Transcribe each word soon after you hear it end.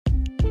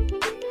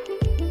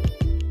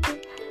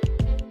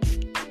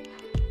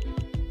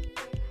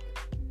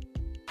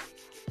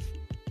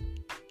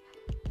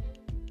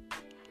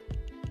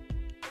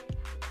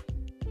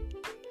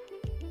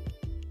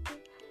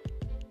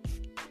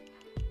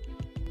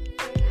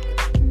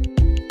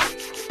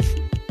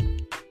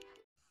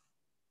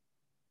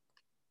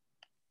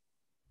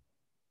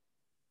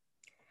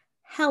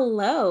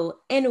Hello,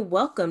 and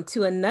welcome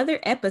to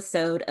another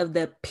episode of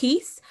the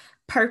Peace,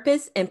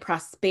 Purpose, and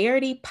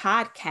Prosperity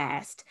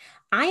podcast.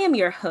 I am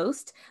your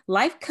host,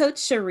 Life Coach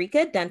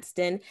Sharika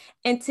Dunston,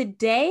 and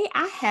today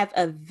I have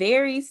a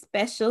very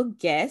special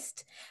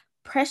guest,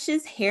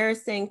 Precious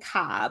Harrison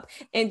Cobb.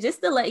 And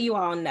just to let you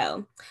all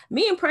know,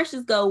 me and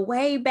Precious go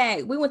way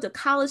back. We went to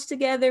college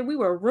together. We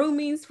were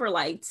roomies for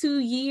like 2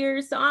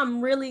 years. So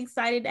I'm really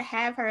excited to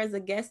have her as a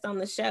guest on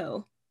the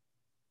show.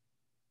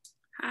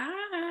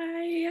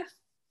 Hi.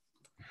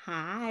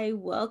 Hi,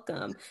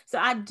 welcome. So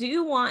I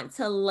do want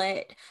to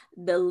let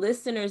the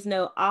listeners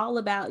know all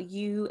about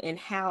you and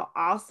how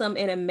awesome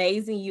and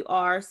amazing you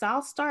are. So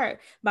I'll start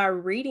by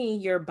reading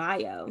your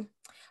bio.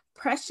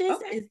 Precious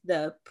is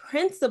the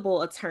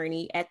principal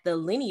attorney at the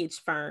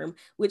Lineage Firm,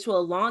 which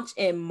will launch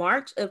in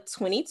March of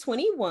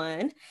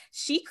 2021.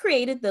 She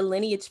created the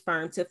Lineage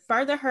Firm to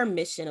further her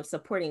mission of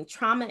supporting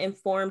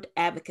trauma-informed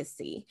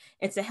advocacy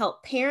and to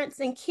help parents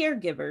and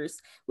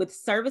caregivers with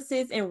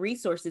services and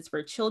resources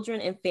for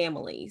children and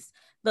families.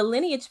 The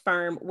Lineage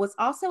Firm was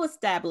also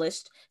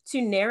established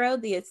to narrow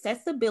the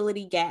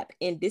accessibility gap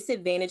in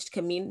disadvantaged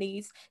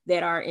communities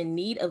that are in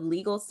need of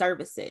legal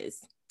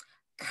services.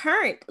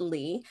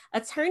 Currently,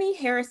 Attorney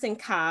Harrison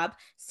Cobb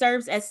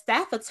serves as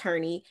staff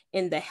attorney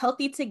in the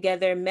Healthy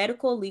Together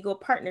Medical Legal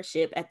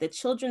Partnership at the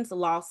Children's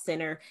Law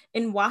Center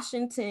in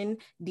Washington,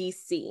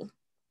 D.C.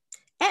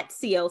 At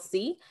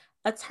CLC,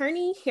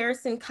 Attorney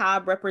Harrison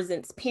Cobb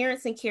represents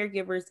parents and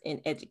caregivers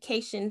in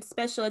education,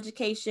 special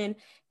education,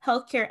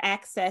 healthcare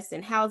access,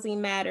 and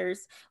housing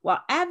matters,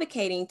 while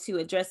advocating to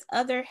address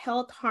other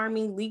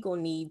health-harming legal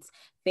needs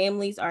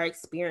families are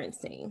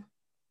experiencing.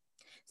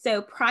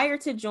 So prior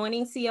to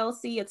joining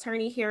CLC,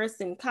 Attorney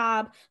Harrison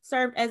Cobb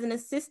served as an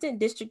assistant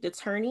district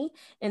attorney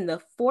in the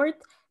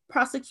 4th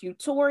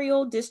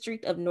Prosecutorial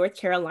District of North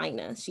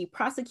Carolina. She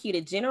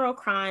prosecuted general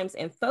crimes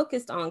and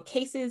focused on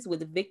cases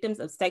with victims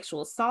of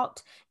sexual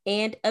assault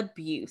and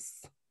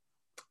abuse.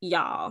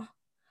 Y'all,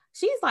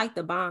 she's like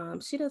the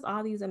bomb. She does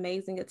all these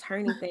amazing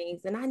attorney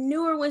things. And I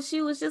knew her when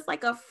she was just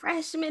like a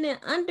freshman in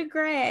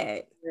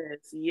undergrad.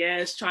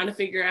 Yes. Trying to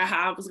figure out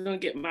how I was going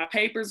to get my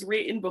papers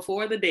written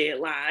before the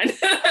deadline.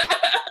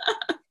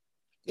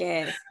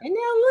 Yes. And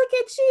now look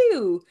at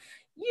you.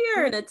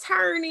 You're an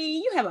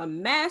attorney. You have a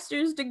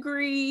master's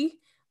degree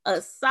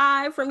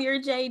aside from your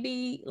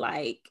JD.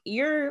 Like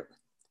you're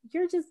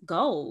just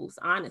goals,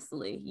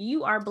 honestly.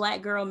 You are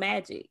Black girl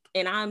magic.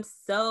 And I'm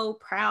so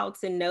proud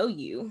to know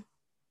you.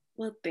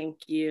 Well,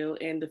 thank you.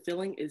 And the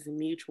feeling is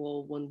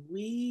mutual when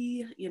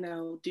we,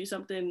 do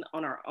something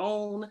on our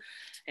own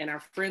and our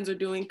friends are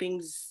doing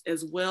things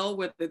as well,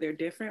 whether they're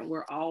different,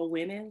 we're all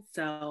winning.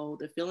 So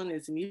the feeling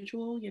is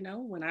mutual.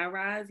 When I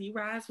rise, you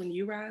rise. When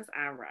you rise,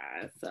 I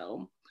rise.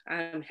 So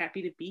I'm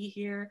happy to be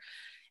here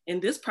in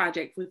this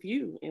project with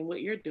you and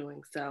what you're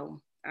doing.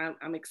 So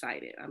I'm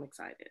excited. I'm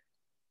excited.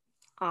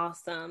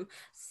 Awesome.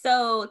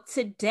 So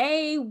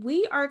today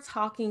we are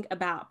talking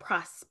about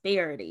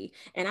prosperity.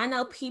 And I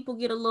know people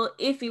get a little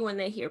iffy when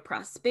they hear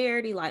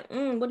prosperity, like,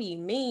 what do you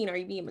mean? Are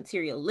you being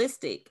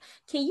materialistic?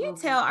 Can you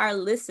tell our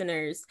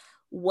listeners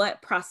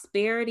what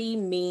prosperity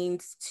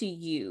means to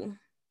you?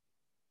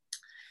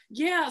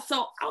 Yeah,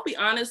 so I'll be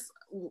honest,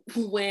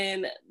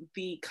 when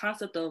the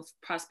concept of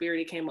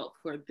prosperity came up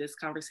for this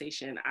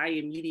conversation, I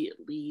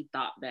immediately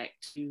thought back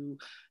to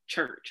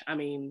church. I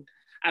mean,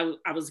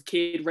 I was a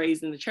kid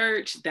raised in the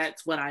church.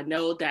 That's what I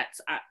know.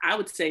 I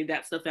would say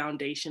that's the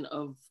foundation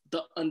of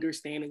the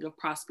understanding of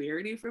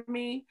prosperity for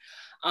me.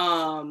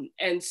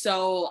 And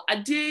so I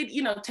did,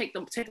 take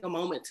a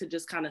moment to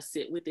just kind of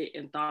sit with it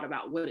and thought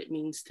about what it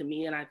means to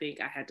me. And I think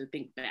I had to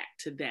think back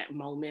to that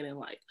moment and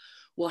like,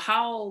 well,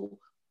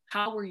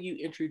 how were you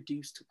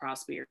introduced to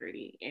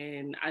prosperity?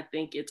 And I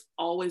think it's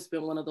always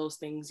been one of those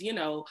things,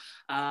 no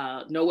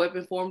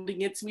weapon formed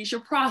against me shall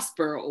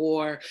prosper,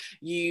 or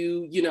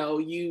you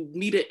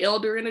meet an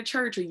elder in a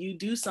church or you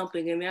do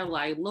something and they're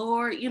like,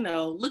 Lord,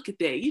 look at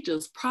that, you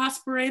just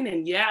prospering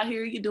and you out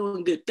here, you're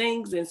doing good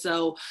things. And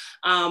so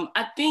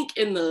I think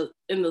in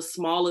the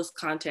smallest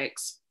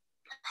context,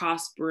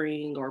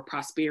 prospering or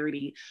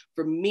prosperity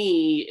for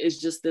me is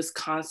just this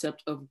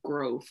concept of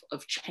growth,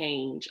 of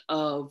change,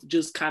 of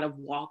just kind of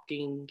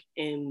walking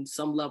in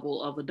some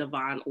level of a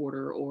divine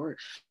order, or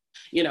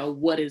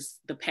what is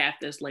the path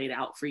that's laid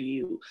out for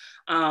you.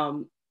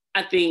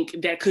 I think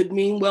that could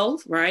mean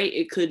wealth, right?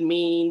 It could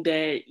mean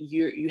that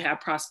you have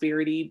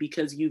prosperity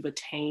because you've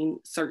attained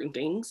certain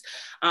things.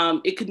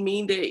 It could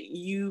mean that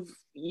you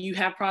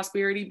have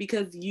prosperity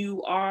because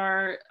you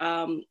are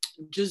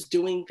just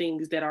doing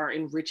things that are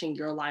enriching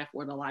your life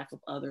or the life of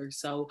others.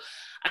 So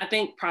I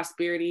think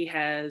prosperity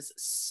has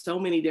so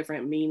many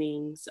different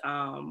meanings,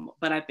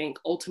 but I think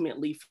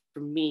ultimately for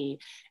me,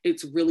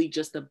 it's really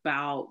just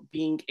about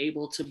being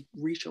able to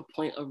reach a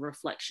point of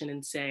reflection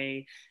and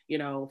say,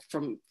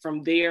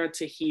 from there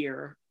to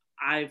here,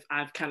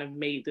 I've kind of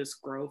made this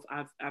growth.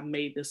 I've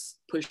made this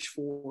push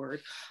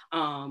forward.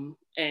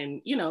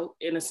 And, you know,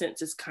 in a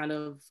sense, it's kind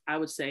of, I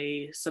would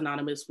say,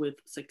 synonymous with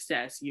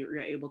success. You're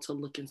able to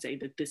look and say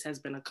that this has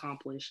been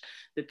accomplished,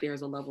 that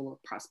there's a level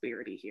of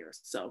prosperity here.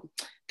 So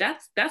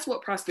that's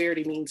what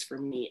prosperity means for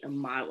me in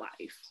my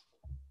life.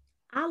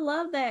 I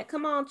love that.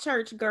 Come on,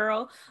 church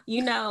girl.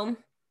 You know,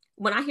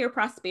 when I hear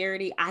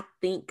prosperity, I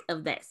think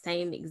of that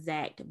same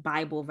exact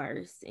Bible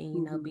verse. And,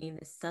 you know, being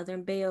a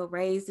Southern Belle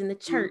raised in the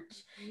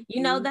church,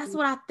 you know, that's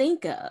what I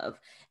think of.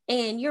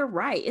 And you're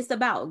right. It's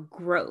about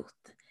growth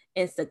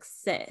and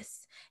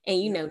success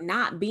and, you know,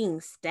 not being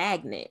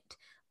stagnant.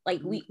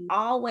 Like we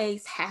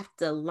always have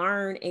to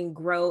learn and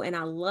grow. And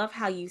I love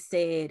how you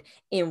said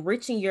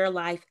enriching your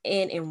life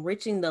and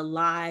enriching the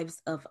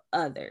lives of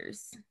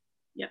others.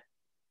 Yep.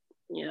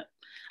 Yeah.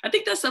 I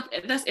think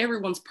that's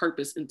everyone's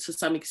purpose to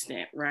some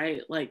extent,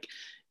 right? Like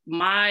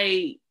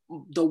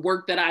the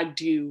work that I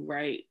do,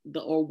 right?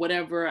 Or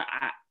whatever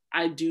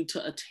I do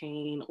to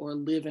attain or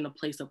live in a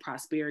place of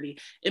prosperity,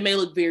 it may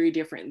look very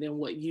different than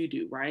what you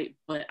do, right?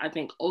 But I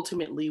think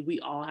ultimately we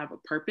all have a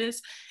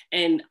purpose,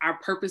 and our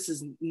purpose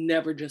is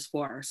never just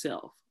for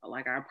ourselves.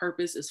 Like our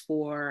purpose is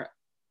for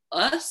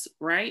us,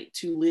 right?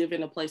 To live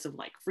in a place of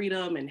like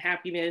freedom and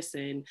happiness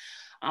and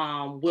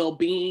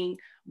well-being.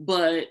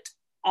 But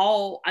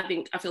I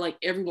feel like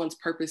everyone's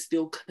purpose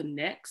still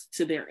connects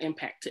to their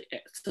impact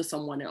to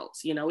someone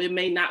else. You know, it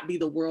may not be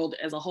the world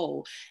as a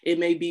whole. It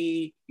may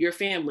be your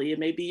family. It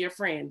may be your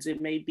friends.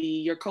 It may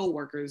be your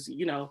coworkers.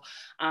 You know,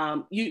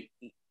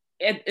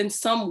 in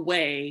some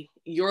way,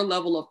 your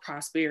level of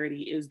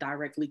prosperity is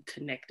directly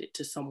connected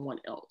to someone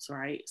else,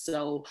 right?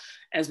 So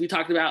as we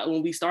talked about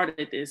when we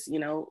started this, you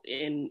know,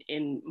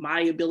 in my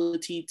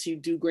ability to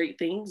do great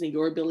things and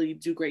your ability to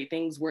do great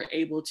things, we're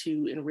able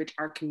to enrich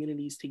our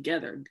communities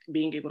together,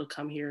 being able to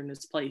come here in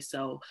this place.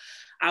 So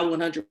I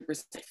 100%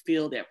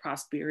 feel that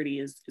prosperity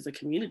is a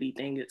community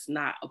thing. It's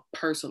not a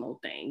personal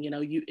thing. You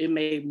know, it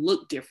may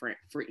look different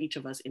for each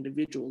of us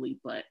individually,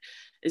 but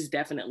it's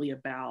definitely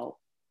about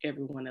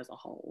everyone as a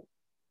whole.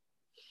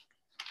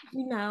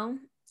 You know,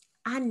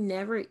 I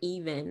never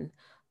even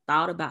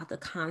thought about the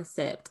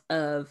concept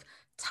of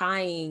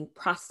tying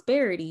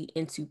prosperity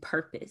into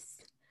purpose.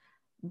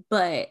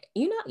 But,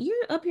 you know,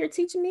 you're up here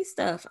teaching me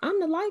stuff. I'm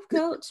the life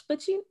coach,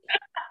 but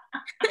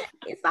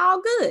it's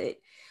all good.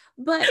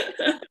 But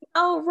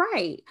oh,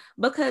 right.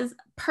 Because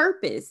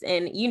purpose,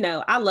 and you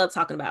know, I love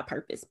talking about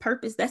purpose.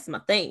 Purpose, that's my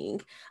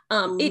thing.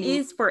 It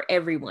is for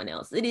everyone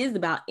else. It is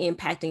about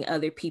impacting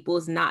other people.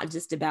 It's not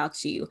just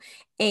about you.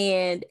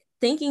 And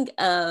thinking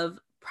of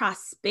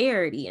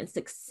prosperity and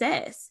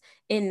success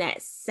in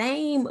that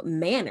same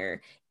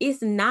manner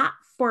is not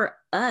for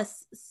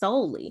us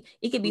solely.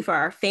 It could be for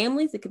our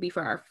families, it could be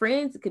for our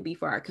friends, it could be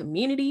for our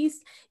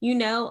communities, you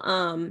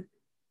know,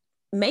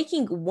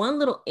 making one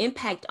little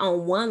impact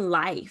on one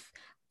life.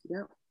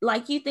 Yep.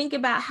 Like you think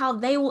about how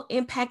they will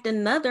impact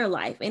another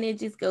life, and it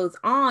just goes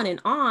on,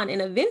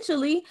 and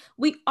eventually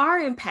we are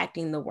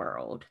impacting the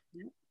world.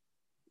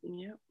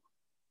 Yep.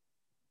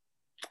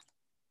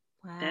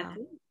 Wow. That's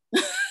it.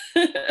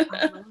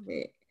 I love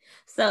it.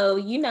 So,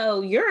 you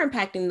know, you're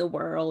impacting the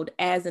world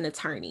as an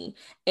attorney,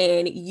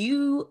 and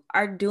you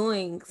are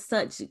doing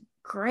such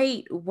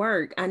great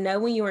work. I know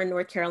when you were in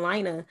North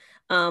Carolina,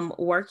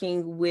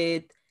 working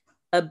with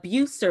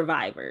abuse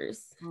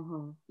survivors,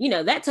 you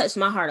know, that touched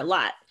my heart a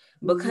lot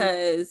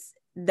because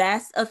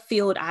that's a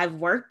field I've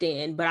worked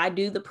in, but I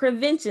do the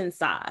prevention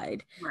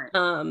side.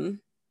 Right.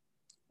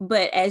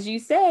 But as you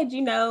said,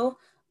 you know,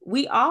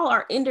 we all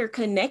are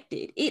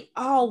interconnected. It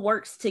all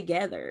works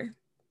together.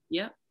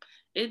 Yep,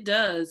 it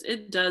does.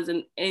 It does.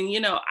 And you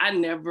know, I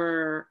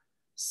never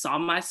saw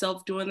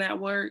myself doing that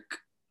work.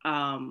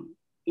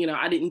 You know,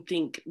 I didn't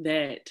think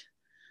that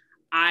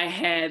I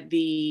had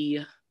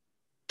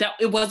that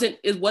it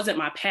wasn't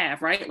my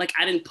path, right? Like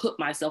I didn't put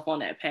myself on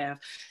that path.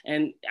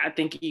 And I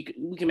think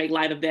we can make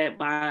light of that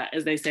by,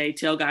 as they say,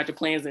 tell God your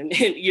plans. And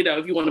you know,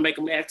 if you want to make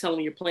them laugh, tell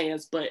them your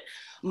plans. But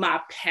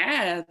my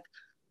path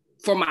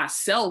for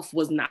myself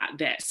was not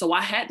that. So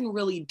I hadn't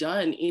really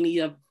done any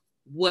of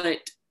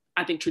what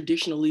I think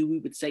traditionally we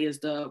would say is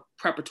the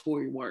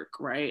preparatory work,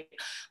 right?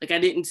 Like I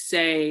didn't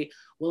say,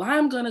 well,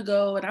 I'm going to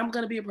go and I'm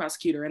going to be a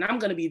prosecutor and I'm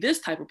going to be this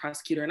type of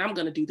prosecutor and I'm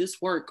going to do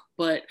this work.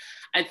 But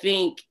I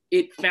think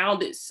it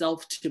found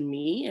itself to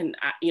me, and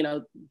you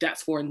know,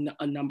 that's for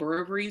a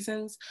number of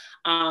reasons.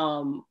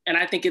 And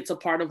I think it's a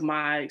part of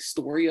my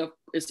story of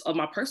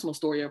my personal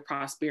story of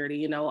prosperity.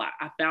 You know,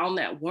 I found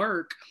that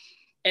work.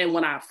 And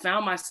when I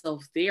found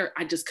myself there,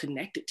 I just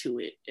connected to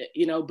it,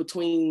 you know,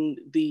 between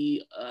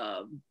the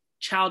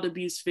child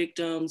abuse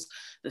victims,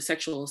 the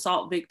sexual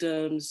assault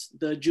victims,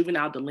 the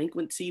juvenile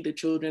delinquency, the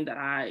children that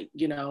I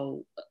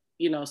know,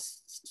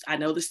 I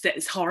know this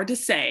is hard to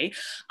say,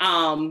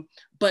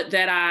 but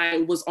that I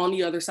was on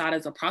the other side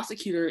as a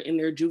prosecutor in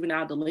their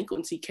juvenile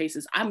delinquency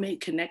cases. I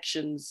made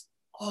connections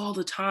all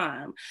the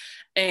time.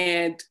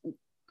 And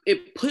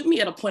it put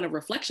me at a point of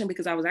reflection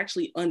because I was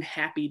actually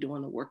unhappy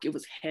doing the work. It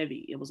was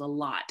heavy. It was a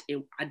lot.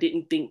 I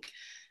didn't think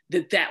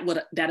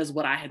that is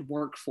what I had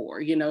worked for.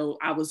 You know,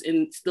 I was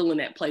still in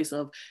that place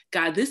of,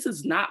 God, this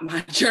is not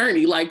my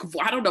journey. Like,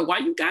 I don't know why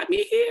you got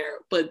me here,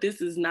 but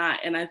this is not.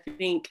 And I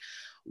think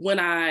when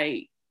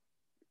I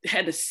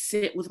had to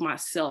sit with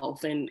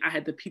myself, and I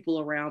had the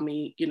people around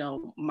me, you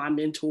know, my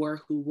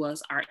mentor, who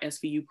was our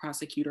SVU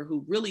prosecutor,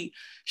 who really,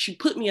 she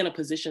put me in a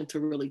position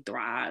to really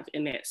thrive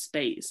in that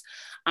space.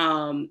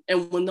 And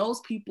when those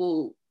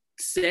people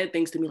said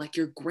things to me like,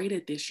 you're great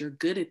at this, you're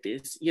good at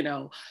this, you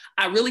know,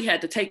 I really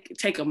had to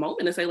take a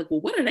moment and say, like,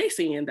 well, what are they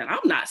seeing that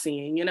I'm not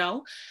seeing, you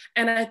know?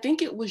 And I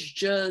think it was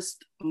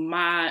just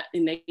my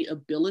innate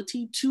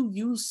ability to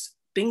use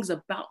things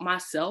about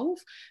myself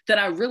that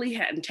I really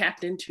hadn't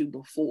tapped into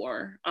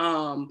before.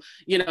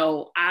 You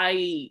know,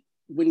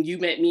 when you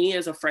met me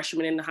as a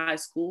freshman in high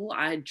school,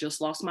 I had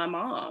just lost my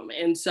mom.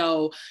 And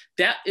so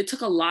that it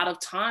took a lot of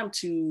time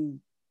to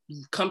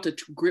come to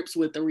grips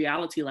with the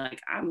reality,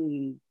 like,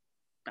 I'm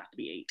about to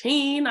be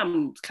 18,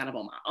 I'm kind of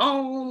on my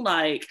own,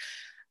 like,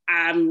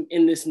 I'm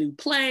in this new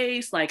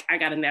place, like, I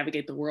got to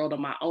navigate the world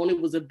on my own. It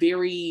was a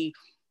very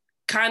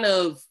kind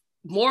of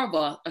more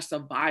of a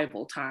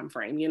survival time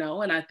frame, you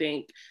know? And I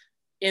think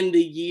in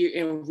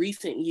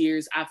recent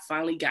years, I've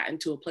finally gotten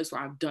to a place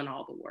where I've done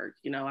all the work.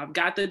 You know, I've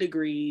got the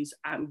degrees,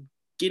 I'm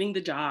getting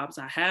the jobs,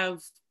 I have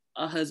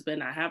a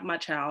husband, I have my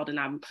child,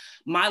 and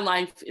my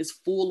life is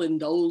full in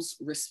those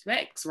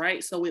respects,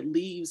 right? So it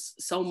leaves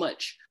so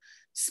much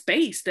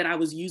space that I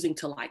was using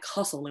to like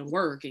hustle and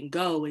work and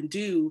go and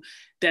do,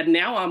 that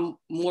now I'm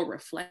more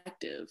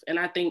reflective. And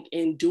I think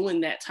in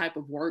doing that type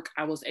of work,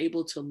 I was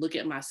able to look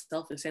at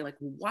myself and say, like,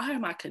 why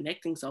am I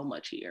connecting so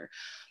much here?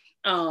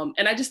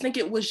 And I just think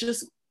it was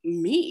just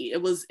me. It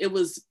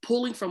was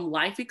pulling from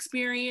life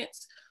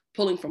experience,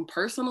 pulling from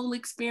personal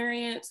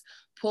experience,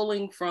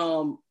 pulling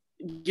from,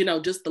 you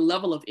know, just the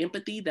level of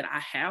empathy that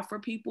I have for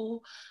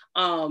people.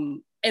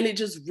 And it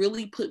just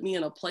really put me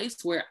in a place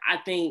where I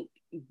think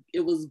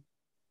it was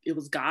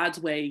God's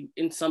way,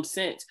 in some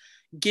sense,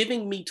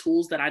 giving me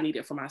tools that I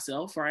needed for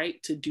myself,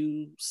 right, to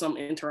do some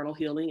internal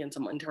healing and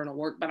some internal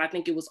work. But I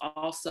think it was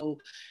also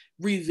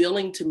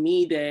revealing to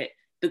me that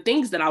the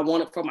things that I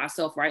wanted for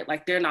myself, right,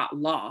 like, they're not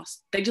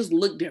lost. They just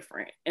look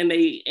different, and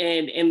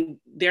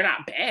they're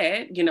not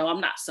bad. You know,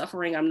 I'm not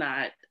suffering. I'm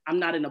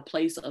not in a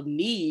place of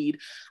need.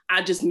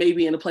 I just may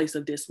be in a place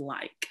of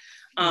dislike.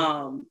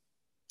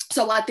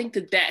 So I think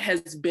that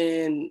has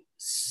been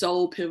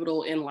so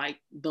pivotal in like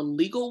the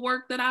legal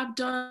work that I've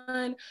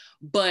done,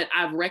 but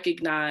I've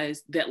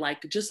recognized that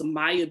like just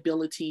my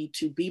ability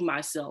to be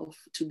myself,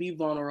 to be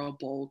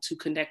vulnerable, to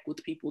connect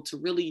with people, to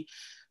really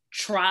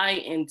try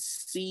and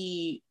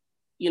see,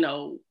 you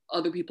know,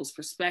 other people's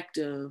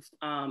perspective,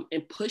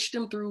 and push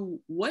them through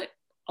what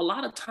a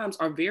lot of times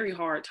are very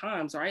hard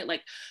times, right?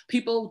 Like,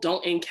 people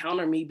don't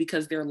encounter me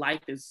because their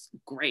life is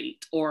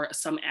great or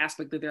some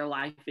aspect of their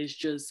life is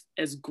just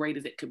as great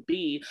as it could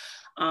be.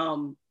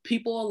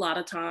 People a lot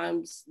of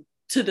times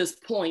to this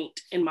point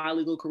in my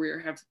legal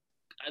career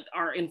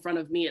are in front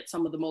of me at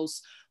some of the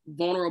most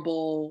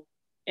vulnerable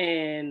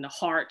and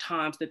hard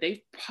times that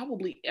they've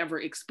probably ever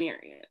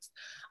experienced.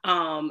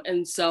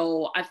 And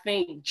so I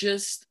think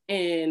just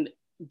in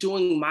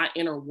doing my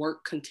inner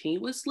work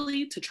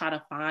continuously to try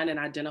to find and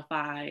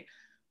identify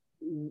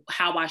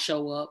how I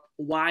show up,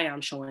 why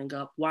I'm showing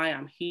up, why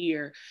I'm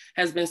here,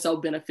 has been so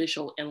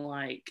beneficial in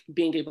like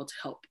being able to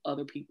help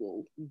other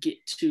people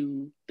get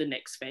to the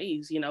next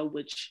phase, you know,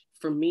 which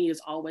for me is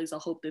always a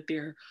hope that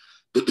they're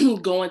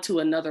going to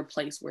another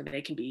place where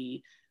they can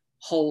be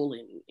whole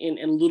and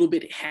a little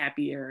bit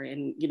happier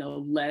and, you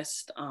know,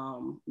 less,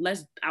 I'm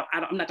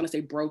not going to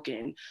say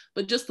broken,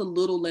 but just a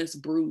little less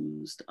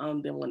bruised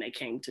than when they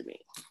came to me.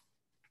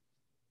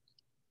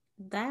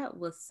 That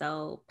was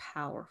so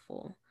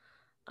powerful.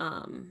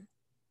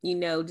 You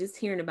know, just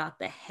hearing about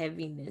the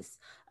heaviness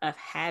of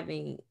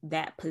having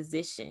that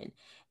position.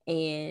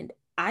 And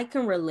I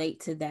can relate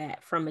to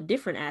that from a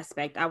different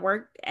aspect. I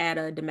worked at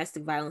a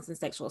domestic violence and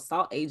sexual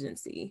assault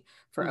agency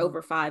for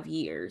over 5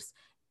 years.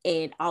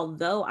 And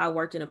although I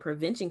worked in a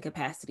prevention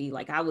capacity,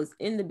 like I was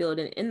in the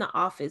building, in the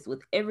office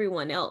with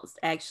everyone else,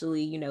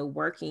 actually, you know,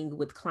 working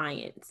with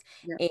clients.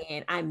 Yeah.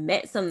 And I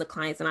met some of the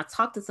clients and I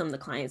talked to some of the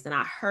clients and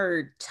I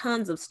heard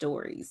tons of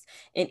stories.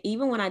 And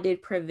even when I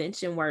did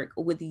prevention work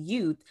with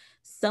youth,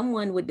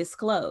 someone would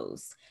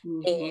disclose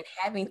and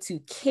having to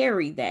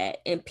carry that.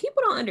 And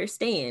people don't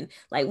understand,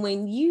 like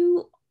when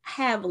you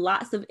have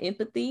lots of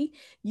empathy,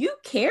 you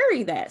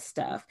carry that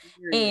stuff.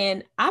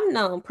 And I've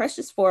known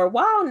Precious for a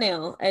while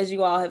now, as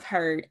you all have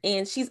heard,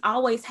 and she's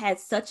always had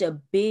such a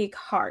big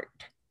heart.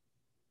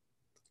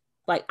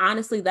 Like,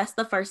 honestly, that's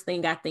the first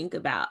thing I think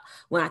about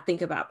when I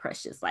think about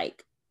Precious.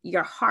 Like,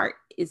 your heart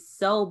is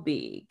so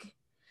big.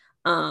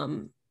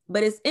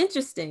 But it's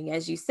interesting,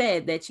 as you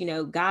said, that, you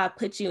know, God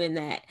put you in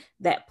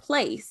that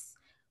place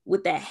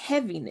with that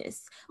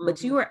heaviness,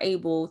 but you were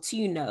able to,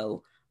 you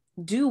know,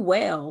 do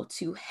well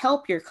to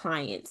help your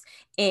clients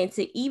and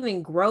to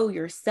even grow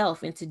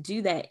yourself and to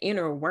do that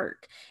inner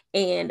work.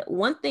 And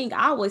one thing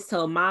I always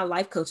tell my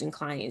life coaching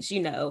clients,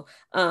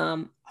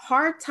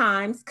 hard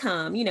times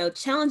come,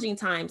 challenging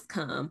times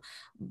come,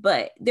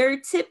 but they're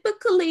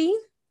typically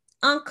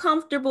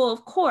uncomfortable,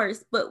 of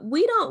course, but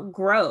we don't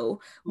grow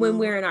when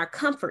we're in our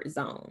comfort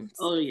zones.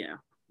 Oh, yeah.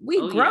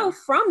 We grow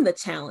from the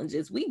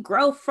challenges. We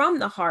grow from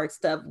the hard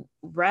stuff,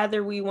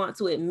 whether we want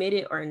to admit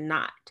it or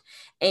not.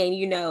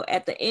 And,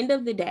 at the end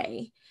of the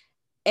day,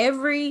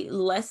 every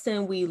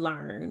lesson we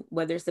learn,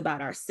 whether it's about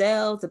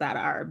ourselves, about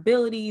our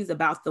abilities,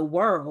 about the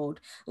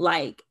world,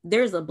 like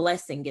there's a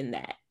blessing in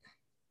that,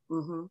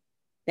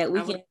 that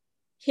we can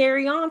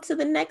carry on to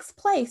the next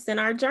place in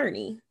our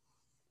journey.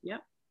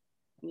 Yep.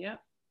 Yep.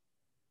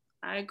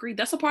 I agree.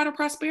 That's a part of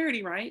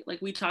prosperity, right?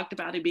 Like we talked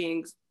about it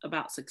being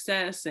about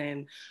success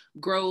and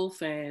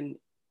growth and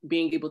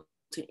being able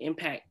to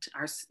impact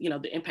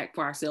the impact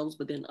for ourselves,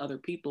 but then other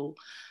people.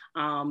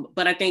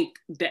 But I think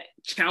that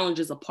challenge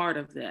is a part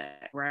of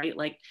that, right?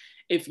 Like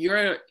if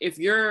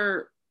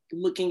you're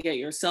looking at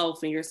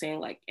yourself and you're saying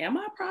like, am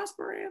I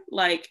prospering?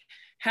 Like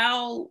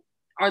how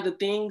are the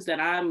things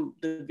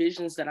the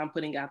visions that I'm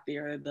putting out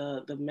there,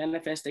 the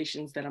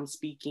manifestations that I'm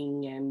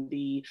speaking, and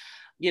the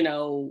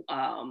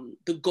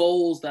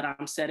goals that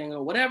I'm setting,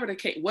 or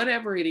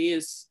whatever it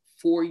is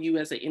for you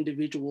as an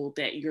individual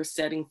that you're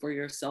setting for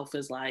yourself,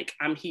 is like,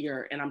 I'm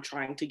here and I'm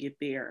trying to get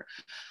there.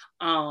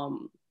 I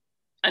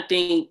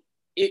think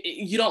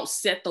you don't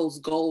set those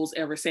goals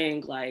ever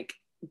saying like,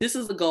 this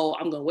is the goal.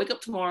 I'm going to wake up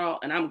tomorrow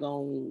and I'm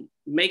going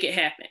to make it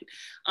happen.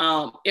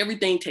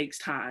 Everything takes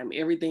time.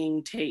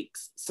 Everything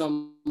takes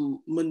some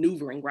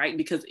maneuvering, right?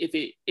 Because if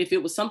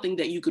it was something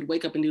that you could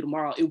wake up and do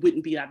tomorrow, it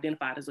wouldn't be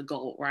identified as a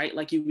goal, right?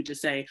 Like you would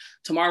just say,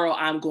 tomorrow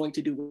I'm going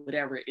to do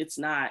whatever. It's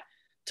not,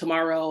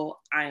 tomorrow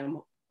I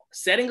am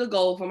setting a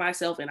goal for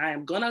myself and I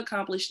am going to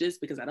accomplish this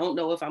because I don't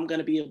know if I'm going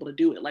to be able to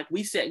do it. Like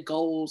we set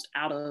goals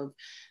out of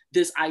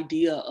this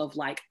idea of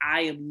like,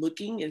 I am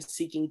looking and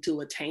seeking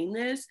to attain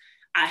this.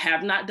 I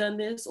have not done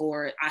this,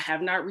 or I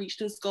have not reached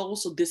this goal.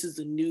 So this is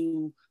a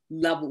new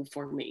level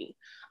for me.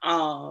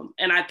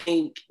 And I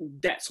think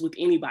that's with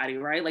anybody,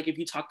 right? Like if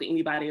you talk to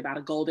anybody about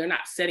a goal, they're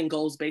not setting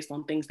goals based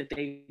on things that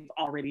they've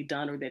already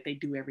done or that they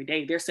do every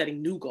day. They're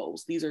setting new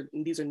goals. These are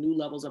new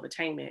levels of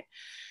attainment.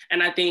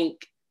 And I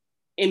think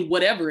in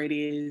whatever it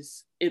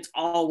is, it's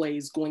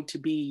always going to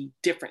be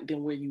different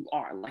than where you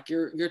are. Like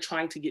you're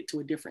trying to get to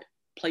a different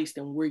place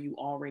than where you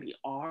already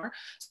are.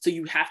 So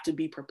you have to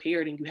be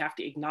prepared and you have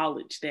to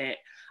acknowledge that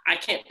I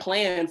can't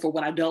plan for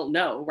what I don't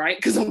know, right?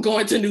 Because I'm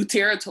going to new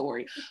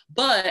territory.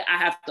 But I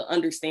have to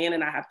understand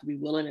and I have to be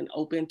willing and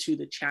open to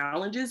the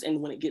challenges.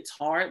 And when it gets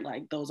hard,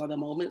 like those are the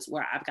moments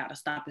where I've got to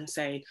stop and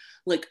say,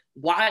 like,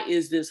 why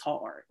is this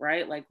hard,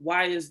 right? Like,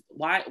 why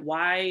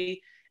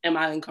am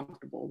I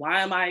uncomfortable?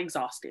 Why am I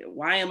exhausted?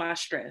 Why am I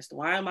stressed?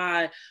 Why am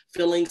I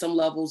feeling some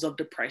levels of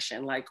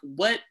depression? Like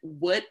what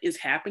is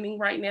happening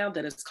right now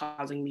that is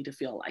causing me to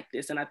feel like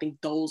this? And I think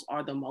those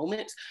are the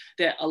moments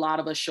that a lot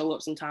of us show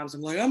up sometimes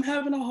and like, I'm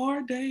having a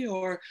hard day,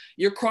 or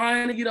you're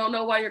crying and you don't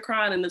know why you're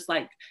crying. And it's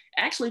like,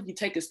 actually, if you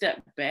take a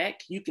step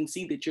back, you can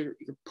see that you're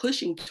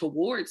pushing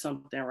towards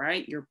something,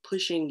 right? You're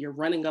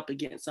running up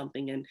against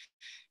something. And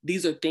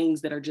these are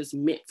things that are just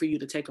meant for you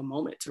to take a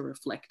moment to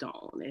reflect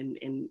on.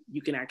 And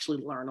you can actually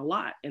learn a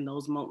lot in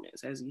those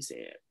moments, as you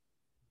said.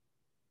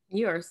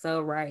 You are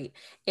so right.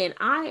 And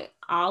I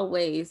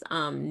always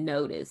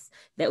notice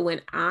that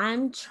when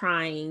I'm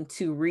trying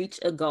to reach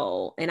a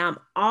goal and I'm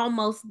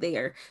almost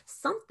there,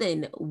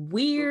 something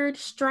weird,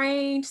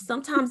 strange,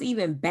 sometimes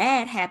even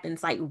bad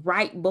happens like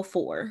right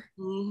before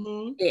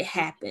it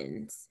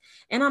happens.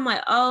 And I'm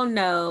like, oh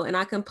no. And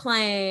I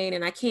complain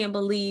and I can't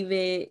believe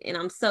it. And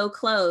I'm so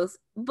close.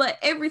 But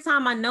every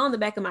time I know in the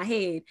back of my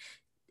head,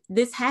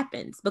 this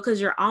happens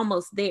because you're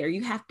almost there.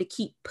 You have to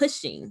keep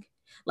pushing.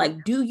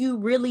 Like, do you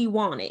really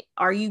want it?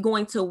 Are you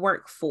going to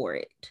work for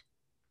it?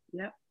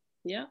 Yep.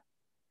 Yeah.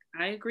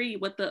 I agree.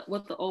 What the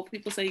old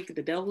people say,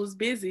 the devil is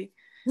busy.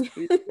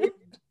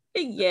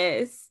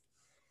 Yes.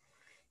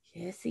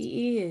 Yes,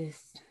 he is.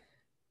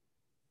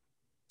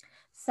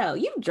 So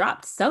you've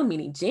dropped so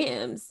many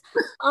gems.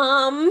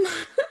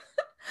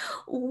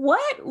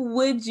 What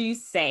would you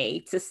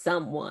say to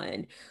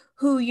someone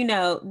who,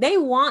 they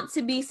want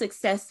to be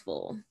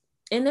successful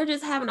and they're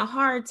just having a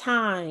hard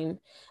time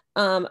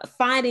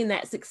finding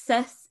that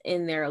success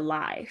in their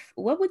life?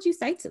 What would you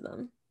say to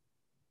them?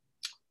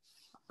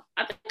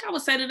 I think I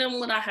would say to them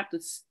what I have to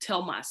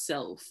tell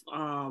myself.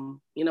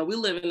 We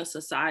live in a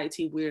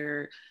society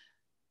where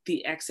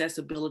the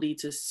accessibility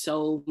to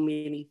so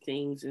many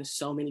things and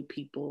so many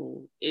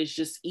people is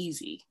just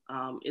easy.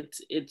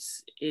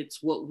 It's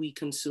what we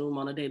consume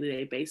on a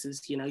day-to-day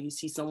basis. You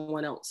see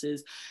someone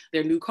else's,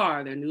 their new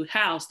car, their new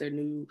house, their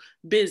new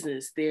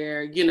business,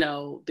 their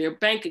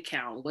bank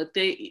account,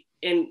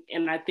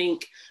 and I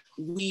think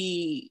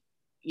we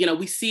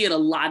see it a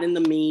lot in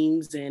the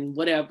memes and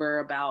whatever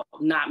about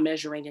not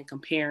measuring and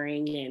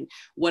comparing and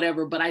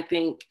whatever. But I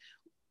think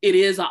it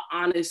is an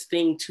honest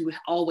thing to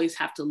always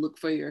have to look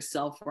for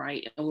yourself,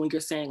 right? And when you're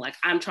saying like,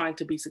 I'm trying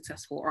to be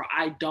successful or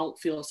I don't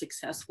feel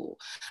successful,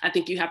 I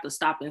think you have to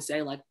stop and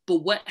say like,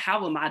 but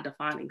how am I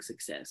defining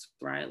success,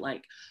 right?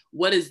 Like,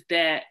 what is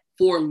that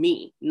for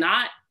me?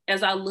 Not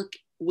as I look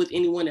with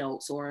anyone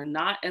else or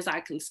not as I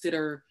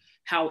consider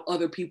how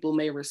other people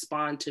may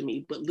respond to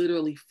me, but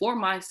literally for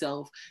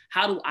myself,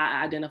 how do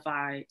I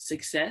identify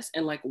success?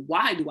 And like,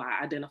 why do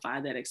I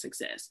identify that as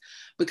success?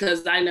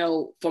 Because I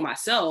know for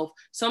myself,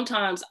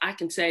 sometimes I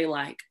can say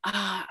like,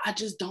 I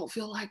just don't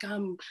feel like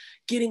I'm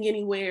getting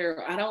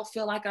anywhere. I don't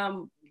feel like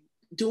I'm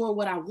doing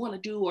what I want to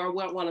do or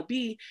what I want to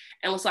be.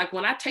 And it's like,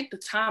 when I take the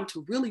time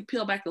to really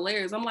peel back the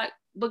layers, I'm like,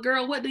 but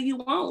girl, what do you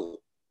want?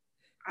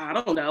 I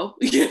don't know.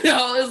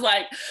 It's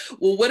like,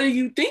 well, what do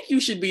you think you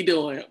should be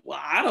doing?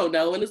 Well, I don't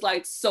know. And it's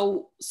like,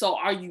 so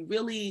are you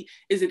really,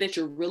 is it that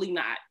you're really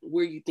not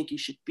where you think you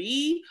should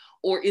be?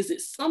 Or is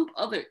it some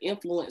other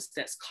influence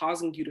that's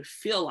causing you to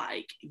feel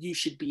like you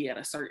should be at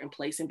a certain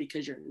place? And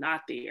because you're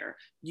not there,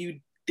 you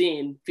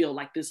then feel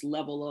like this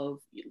level of,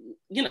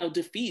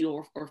 defeat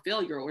or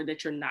failure, or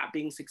that you're not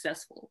being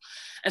successful.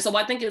 And so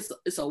I think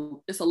it's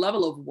a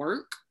level of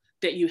work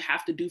that you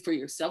have to do for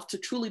yourself to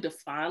truly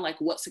define like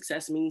what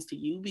success means to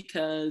you.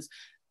 Because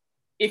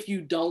if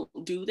you don't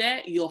do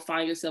that, you'll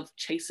find yourself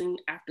chasing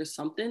after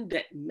something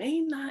that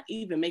may not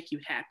even make you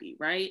happy,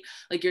 right?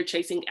 Like you're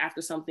chasing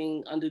after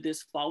something under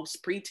this false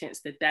pretense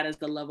that is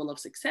the level of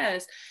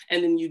success.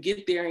 And then you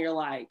get there and you're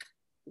like,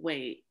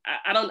 wait,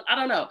 I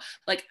don't know.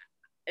 Like,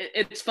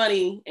 it's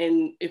funny,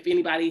 and if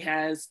anybody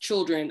has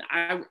children,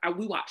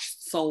 we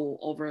watched Soul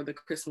over the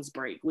Christmas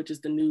break, which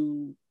is the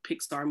new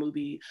Pixar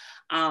movie.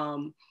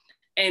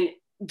 And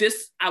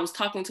I was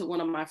talking to one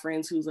of my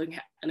friends who's an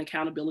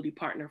accountability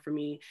partner for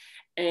me,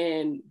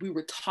 and we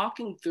were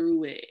talking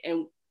through it.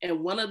 And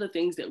one of the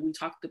things that we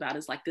talked about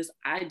is like this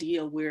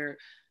idea where,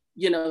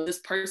 this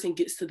person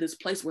gets to this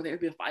place where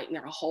they've been fighting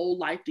their whole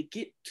life to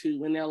get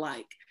to, and they're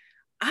like,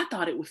 I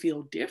thought it would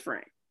feel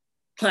different.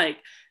 Like,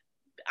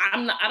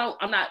 I'm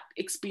not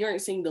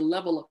experiencing the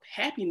level of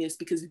happiness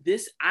because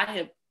I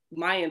have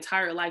my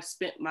entire life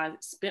spent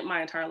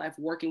my entire life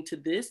working to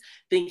this,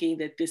 thinking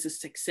that this is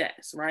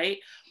success, right?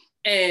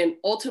 And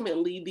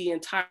ultimately the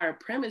entire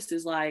premise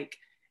is like,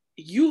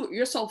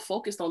 you're so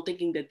focused on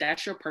thinking that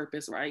that's your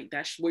purpose, right?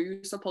 That's where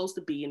you're supposed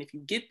to be. And if you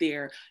get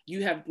there,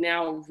 you have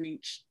now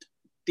reached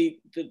the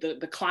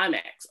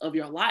climax of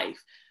your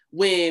life.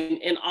 When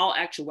in all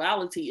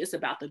actuality, it's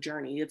about the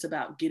journey. It's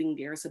about getting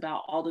there. It's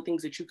about all the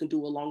things that you can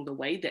do along the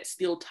way that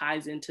still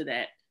ties into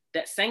that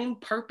same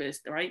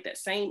purpose, right? That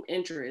same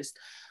interest,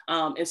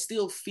 and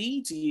still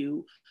feeds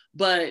you,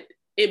 but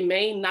it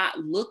may not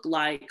look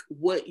like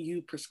what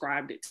you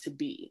prescribed it to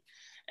be.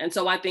 And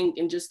so I think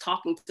in just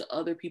talking to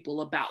other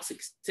people about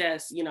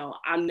success,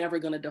 I'm never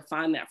going to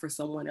define that for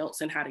someone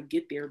else and how to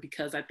get there,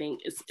 because I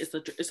think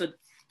it's a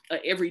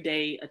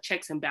everyday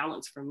checks and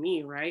balance for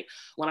me, right?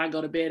 When I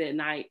go to bed at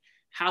night,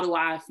 how do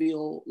I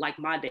feel like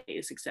my day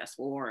is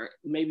successful? Or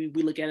maybe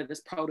we look at it as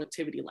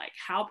productivity, like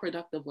how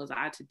productive was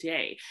I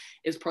today?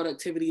 Is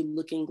productivity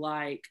looking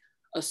like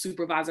a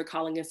supervisor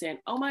calling and saying,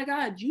 oh my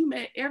God, you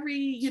met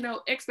every,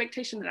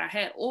 expectation that I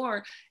had?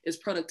 Or is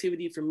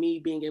productivity for me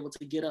being able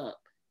to get up,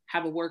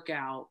 have a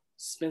workout,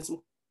 spend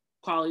some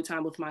quality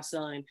time with my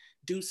son,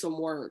 do some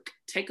work,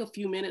 take a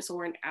few minutes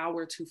or an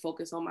hour to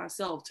focus on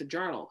myself, to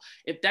journal?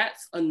 If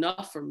that's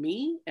enough for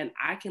me and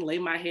I can lay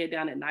my head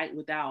down at night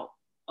without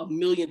a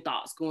million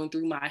thoughts going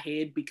through my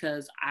head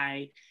because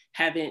I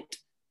haven't,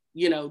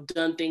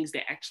 done things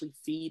that actually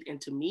feed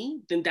into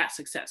me, then that's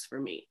success for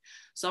me.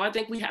 So I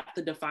think we have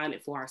to define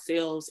it for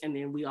ourselves. And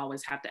then we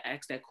always have to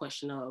ask that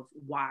question of,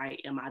 why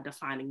am I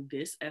defining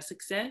this as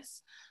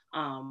success?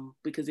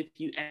 Because if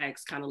you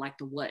ask kind of like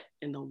the what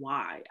and the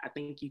why, I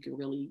think you can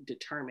really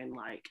determine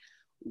like,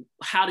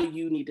 how do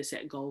you need to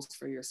set goals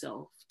for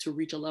yourself to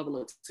reach a level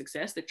of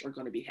success that you're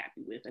going to be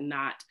happy with, and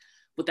not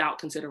without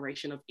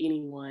consideration of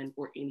anyone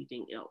or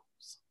anything else.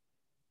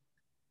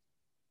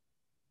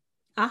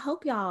 I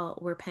hope y'all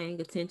were paying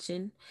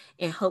attention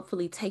and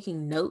hopefully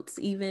taking notes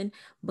even,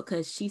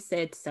 because she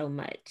said so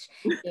much.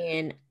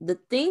 And the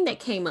thing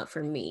that came up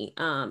for me,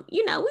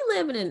 we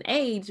live in an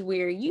age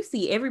where you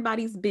see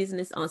everybody's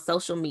business on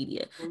social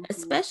media,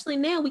 especially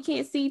now we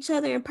can't see each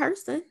other in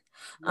person.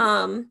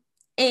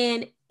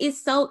 And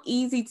it's so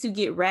easy to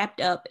get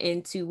wrapped up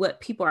into what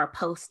people are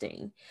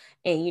posting.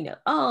 And,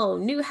 oh,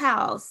 new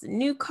house,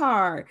 new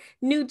car,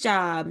 new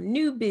job,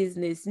 new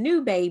business,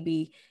 new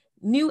baby,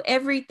 new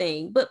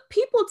everything. But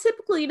people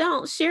typically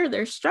don't share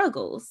their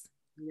struggles.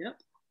 Yep.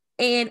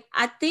 And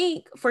I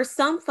think for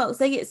some folks,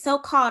 they get so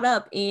caught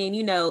up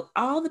in,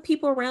 all the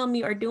people around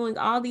me are doing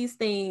all these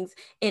things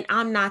and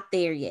I'm not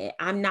there yet.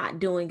 I'm not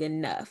doing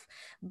enough.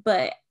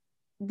 But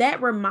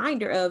that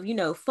reminder of,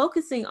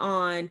 focusing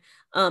on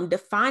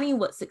defining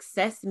what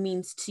success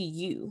means to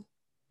you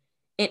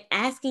and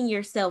asking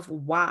yourself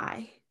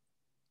why.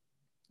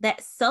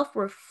 That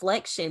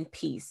self-reflection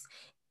piece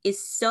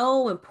is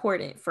so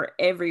important for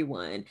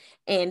everyone.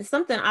 And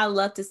something I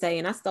love to say,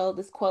 and I stole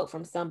this quote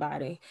from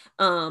somebody,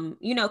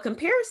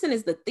 comparison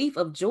is the thief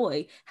of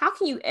joy. How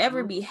can you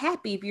ever be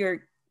happy if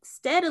you're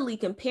steadily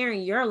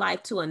comparing your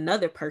life to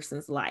another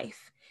person's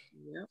life?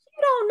 Yep.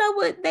 You don't know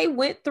what they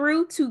went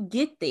through to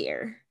get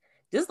there.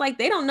 Just like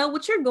they don't know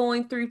what you're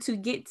going through to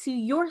get to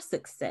your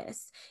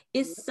success.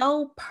 It's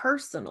so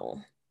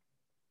personal.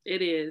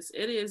 It is.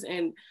 It is.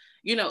 And,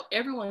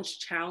 everyone's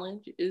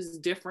challenge is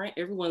different.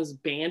 Everyone's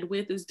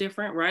bandwidth is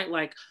different, right?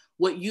 Like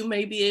what you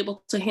may be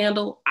able to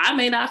handle, I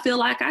may not feel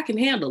like I can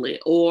handle it,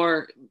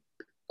 or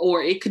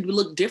it could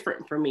look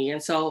different for me.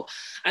 And so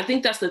I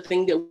think that's the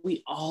thing that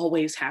we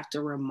always have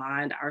to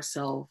remind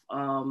ourselves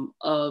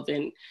of.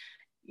 And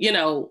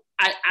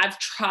I've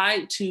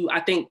tried to,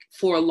 I think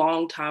for a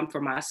long time for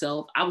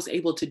myself, I was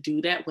able to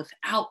do that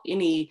without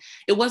it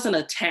wasn't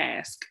a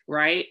task,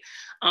 right?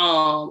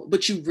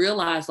 But you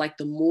realize like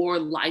the more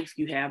life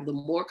you have, the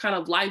more kind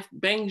of life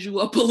bangs you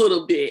up a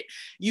little bit.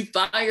 You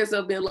find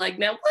yourself being like,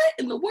 now what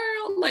in the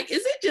world? Like,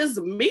 is it just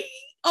me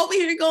over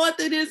here going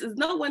through this? Is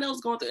no one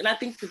else going through it? And I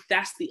think that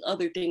that's the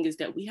other thing, is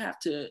that we have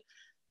to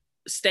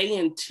stay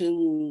in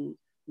tune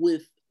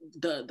with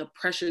the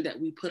pressure that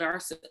we put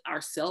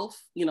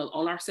ourselves,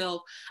 on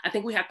ourselves. I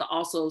think we have to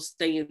also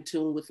stay in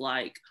tune with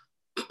like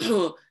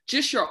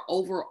just your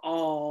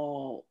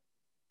overall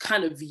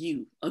kind of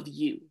view of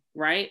you,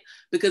 right?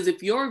 Because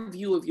if your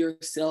view of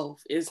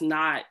yourself is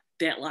not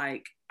that,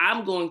 like,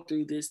 I'm going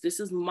through this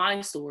is my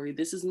story,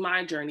 this is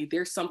my journey,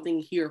 there's something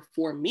here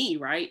for me,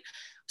 right?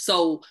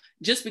 So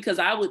just because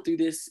I went through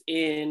this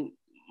and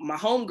my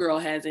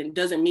homegirl hasn't,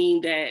 doesn't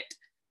mean that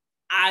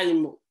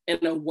I'm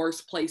in a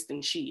worse place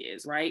than she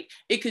is, right?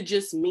 It could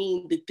just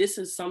mean that this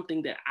is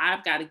something that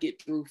I've got to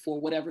get through for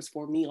whatever's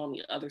for me on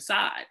the other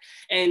side.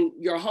 And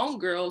your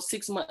homegirl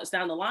 6 months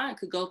down the line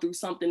could go through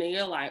something and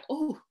you're like,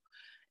 oh,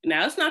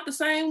 now it's not the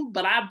same,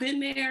 but I've been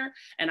there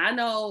and I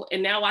know,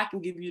 and now I can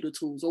give you the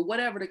tools, or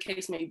whatever the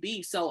case may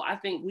be. So I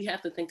think we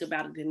have to think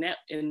about it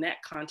in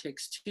that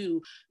context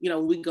too.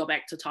 We can go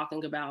back to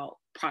talking about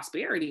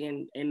prosperity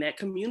and that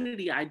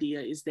community idea,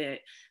 is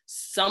that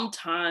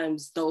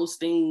sometimes those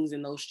things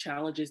and those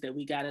challenges that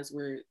we got as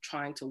we're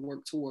trying to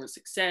work towards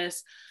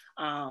success,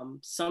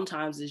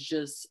 sometimes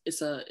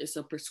it's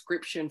a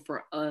prescription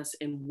for us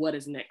and what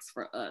is next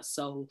for us.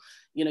 So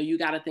you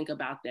got to think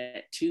about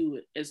that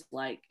too, as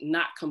like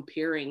not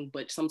comparing,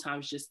 but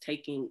sometimes just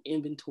taking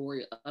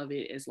inventory of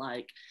it, as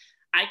like,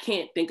 I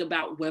can't think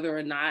about whether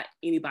or not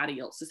anybody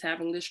else is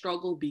having this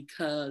struggle,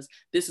 because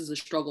this is a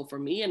struggle for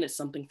me and it's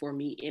something for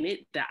me in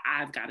it that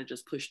I've got to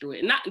just push through it.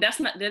 And that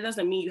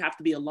doesn't mean you have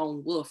to be a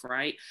lone wolf,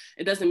 right?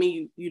 It doesn't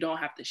mean you don't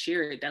have to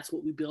share it. That's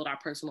what we build our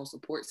personal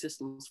support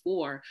systems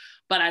for.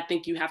 But I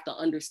think you have to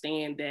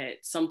understand that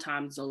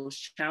sometimes those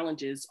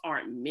challenges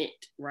aren't meant,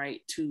 right,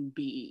 to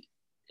be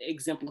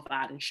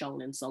exemplified and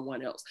shown in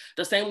someone else.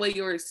 The same way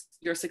your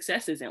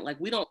success isn't. Like,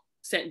 we don't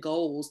set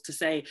goals to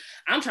say,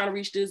 I'm trying to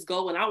reach this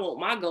goal and I want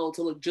my goal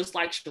to look just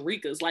like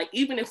Sharika's. Like,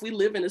 even if we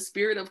live in a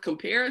spirit of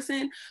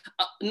comparison,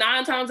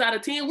 9 times out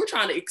of 10, we're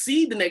trying to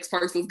exceed the next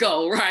person's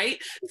goal, right?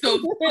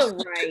 So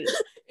Right.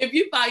 If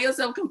you find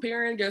yourself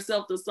comparing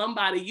yourself to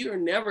somebody, you're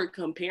never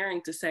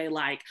comparing to say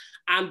like,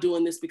 I'm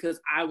doing this because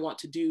I want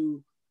to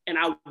do, and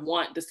I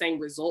want the same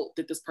result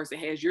that this person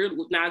has. You're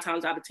 9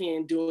 times out of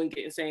 10 doing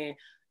it and saying,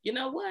 you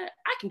know what,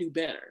 I can do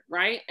better,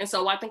 right? And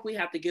so I think we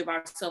have to give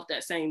ourselves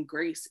that same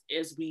grace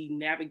as we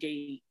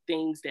navigate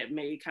things that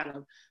may kind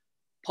of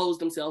pose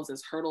themselves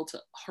as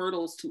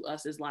hurdles to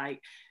us. Is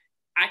like,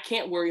 I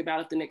can't worry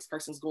about if the next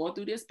person's going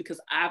through this, because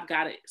I've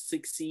got to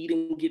succeed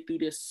and get through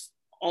this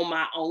on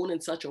my own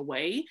in such a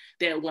way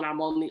that when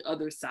I'm on the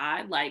other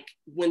side, like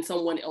when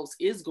someone else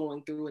is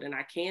going through it and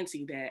I can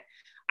see that,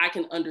 I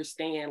can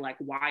understand like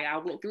why I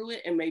went through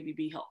it and maybe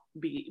be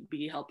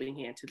a helping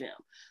hand to them.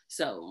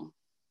 So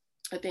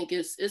I think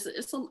it's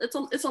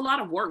a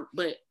lot of work,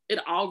 but it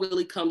all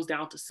really comes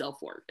down to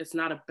self-work. It's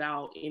not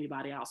about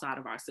anybody outside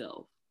of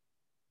ourselves.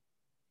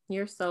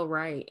 You're so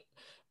right.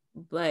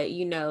 But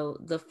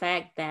the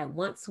fact that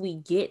once we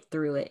get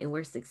through it and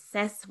we're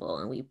successful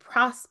and we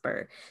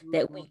prosper,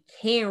 that we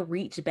can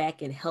reach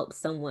back and help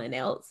someone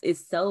else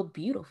is so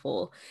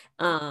beautiful.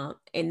 And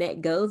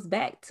that goes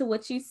back to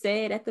what you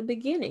said at the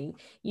beginning.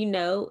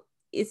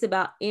 It's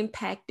about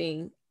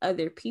impacting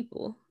other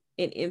people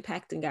and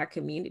impacting our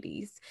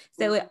communities.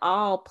 So it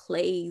all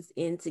plays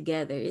in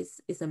together.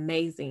 It's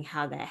amazing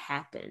how that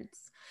happens.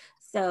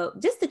 So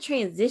just to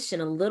transition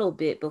a little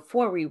bit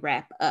before we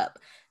wrap up,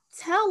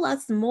 tell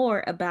us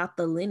more about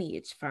the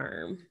Lineage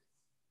Firm.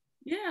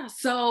 Yeah,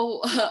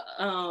 so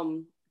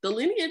the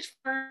Lineage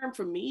Firm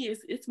for me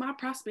it's my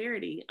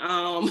prosperity.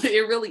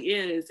 It really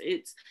is.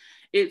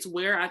 It's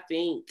where I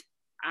think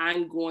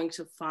I'm going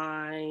to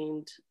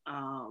find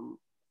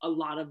a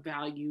lot of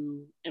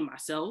value in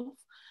myself.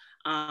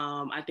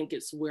 I think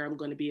it's where I'm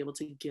going to be able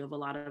to give a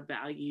lot of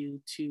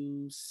value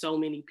to so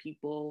many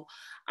people.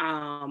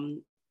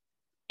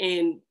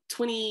 In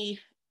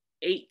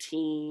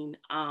 2018,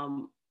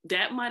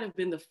 that might have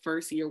been the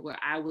first year where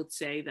I would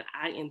say that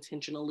I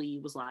intentionally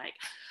was like,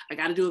 I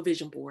got to do a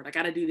vision board. I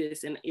got to do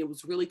this. And it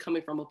was really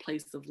coming from a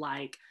place of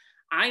like,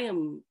 I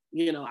am,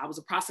 I was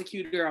a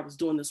prosecutor. I was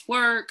doing this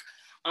work.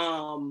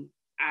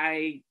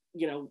 I,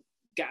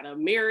 got a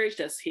marriage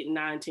that's hitting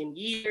 9-10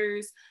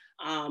 years.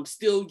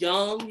 Still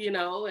young, and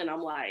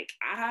I'm like,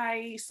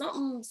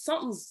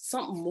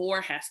 something more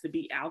has to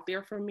be out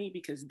there for me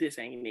because this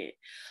ain't it.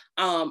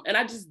 And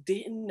I just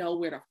didn't know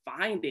where to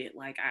find it.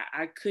 Like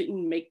I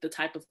couldn't make the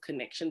type of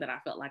connection that I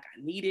felt like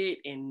I needed,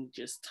 and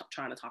just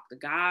trying to talk to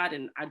God,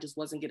 and I just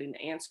wasn't getting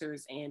the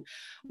answers. And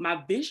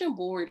my vision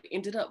board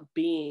ended up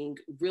being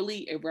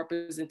really a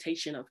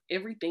representation of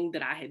everything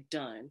that I had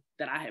done,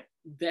 that I had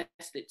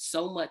vested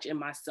so much in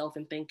myself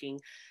and thinking,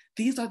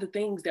 these are the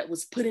things that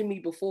was put in me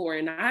before,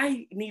 and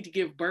I need to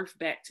give birth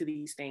back to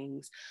these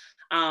things.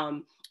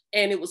 And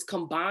it was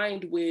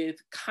combined with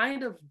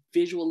kind of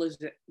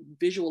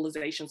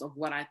visualizations of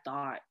what I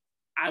thought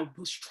I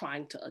was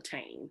trying to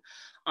attain,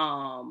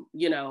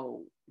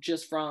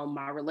 just from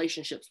my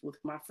relationships with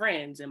my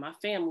friends and my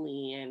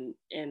family,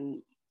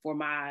 and for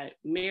my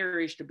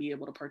marriage to be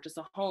able to purchase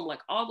a home,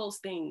 like all those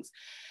things.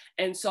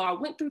 And so I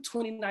went through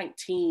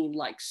 2019,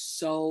 like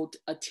so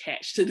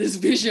attached to this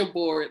vision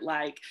board,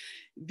 like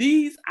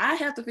I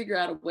have to figure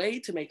out a way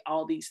to make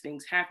all these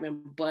things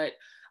happen. But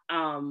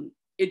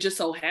it just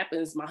so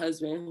happens my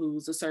husband,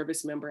 who's a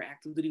service member,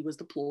 active duty, was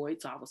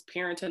deployed. So I was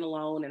parenting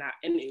alone, and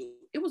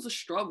it was a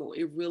struggle.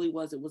 It really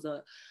was. It was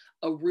a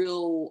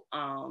real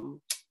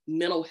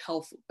mental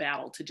health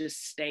battle to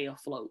just stay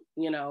afloat,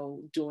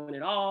 doing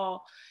it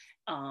all,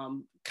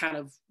 kind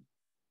of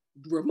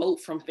remote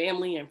from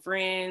family and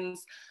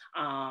friends,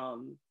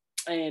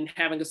 and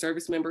having a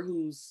service member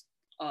who's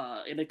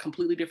in a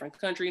completely different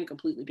country, in a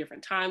completely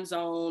different time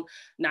zone,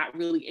 not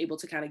really able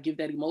to kind of give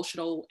that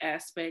emotional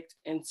aspect.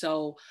 And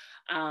so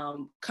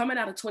coming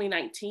out of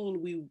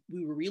 2019,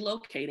 we were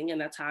relocating,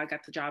 and that's how I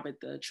got the job at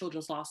the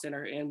Children's Law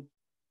Center. And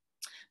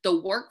the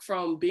work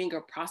from being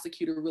a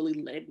prosecutor really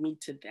led me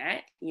to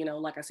that.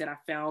 Like I said, I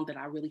found that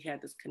I really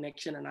had this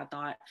connection, and I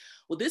thought,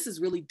 well, this is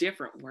really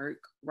different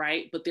work,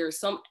 right? But there's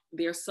some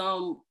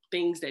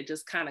things that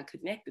just kind of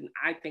connect, and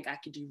I think I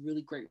could do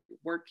really great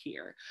work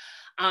here.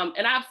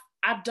 And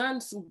I've done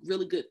some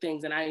really good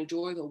things, and I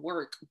enjoy the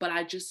work, but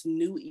I just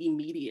knew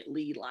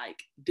immediately,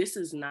 like, this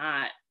is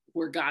not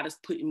where God is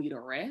putting me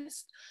to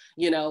rest.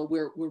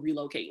 We're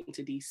relocating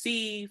to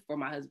DC for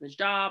my husband's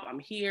job. I'm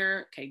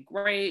here. Okay,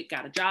 great.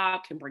 Got a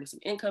job, can bring some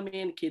income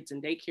in, kids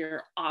in daycare.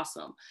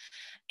 Awesome.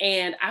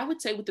 And I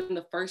would say within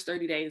the first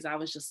 30 days, I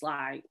was just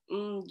like,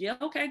 yeah,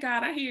 okay,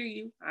 God, I hear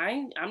you.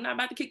 I'm not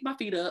about to kick my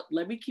feet up.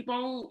 Let me keep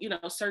on,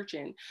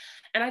 searching.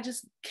 And I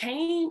just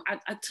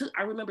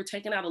I remember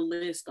taking out a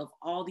list of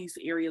all these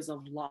areas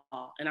of law.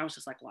 And I was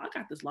just like, well, I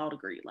got this law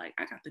degree. Like,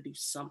 I got to do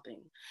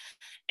something.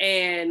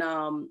 And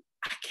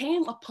I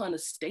came upon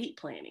estate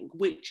planning,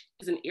 which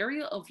is an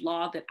area of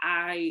law that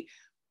I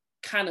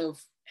kind of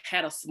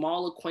had a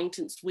small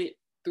acquaintance with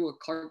through a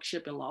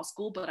clerkship in law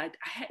school, but I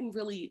hadn't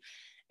really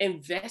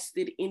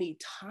invested any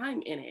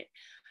time in it.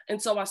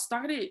 And so I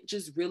started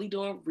just really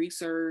doing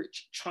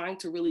research, trying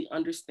to really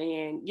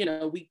understand,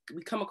 we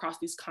come across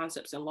these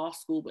concepts in law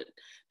school, but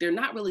they're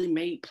not really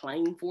made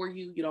plain for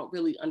you. You don't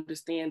really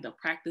understand the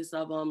practice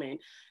of them. And,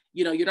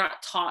 you're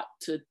not taught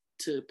to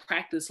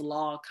practice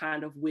law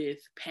kind of with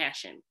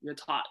passion. You're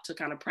taught to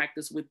kind of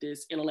practice with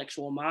this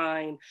intellectual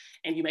mind,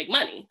 and you make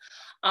money.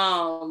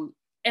 And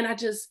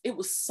it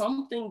was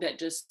something that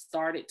just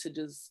started to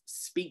just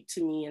speak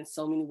to me in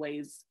so many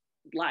ways.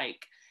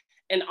 Like,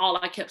 and all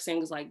I kept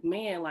saying was like,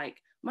 man, like,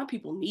 my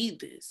people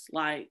need this.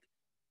 Like,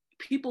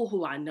 people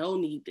who I know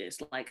need this.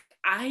 Like,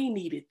 I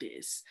needed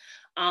this.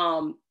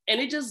 And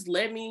it just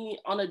led me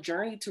on a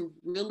journey to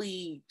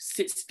really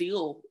sit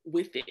still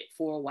with it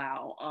for a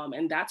while.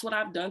 And that's what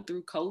I've done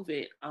through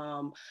COVID.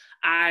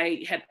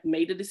 I had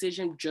made a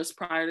decision just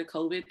prior to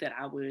COVID that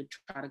I would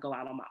try to go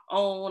out on my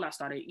own. I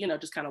started,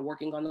 just kind of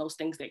working on those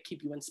things that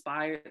keep you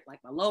inspired, like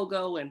my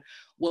logo and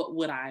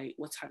what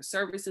type of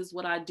services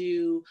would I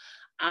do.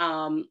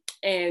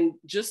 And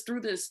just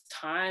through this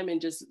time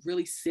and just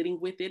really sitting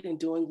with it and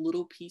doing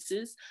little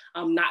pieces,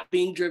 not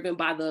being driven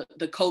by the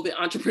COVID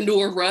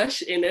entrepreneur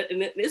rush. And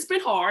it's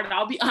been hard,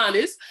 I'll be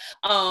honest.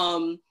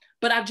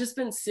 But I've just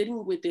been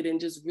sitting with it and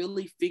just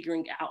really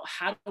figuring out,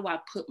 how do I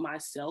put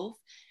myself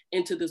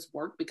into this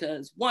work?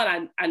 Because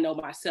one, I know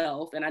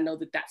myself, and I know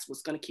that that's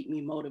what's going to keep me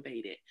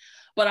motivated.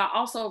 But I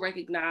also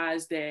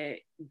recognize that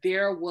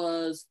there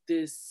was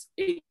this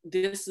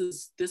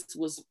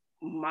was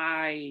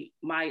my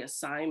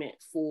assignment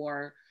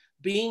for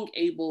being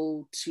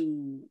able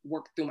to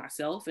work through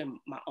myself and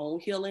my own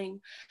healing,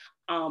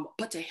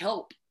 but to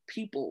help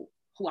people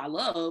who I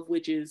love,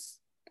 which is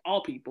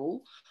all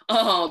people,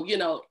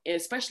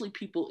 especially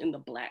people in the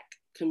Black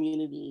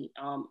community,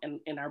 and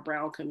in our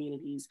brown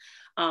communities,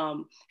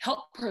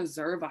 help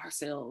preserve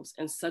ourselves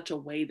in such a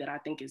way that I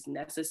think is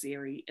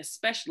necessary,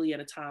 especially at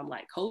a time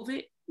like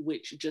COVID,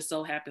 which just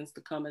so happens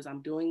to come as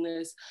I'm doing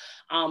this.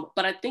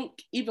 But I think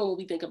even when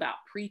we think about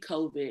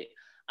pre-COVID,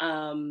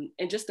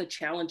 and just the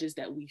challenges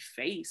that we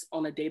face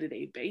on a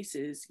day-to-day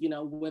basis, you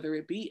know, whether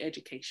it be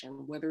education,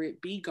 whether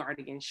it be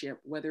guardianship,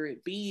 whether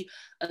it be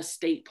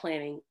estate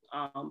planning.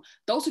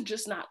 Those are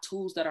just not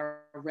tools that are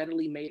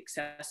readily made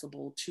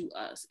accessible to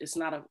us. It's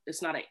not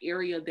an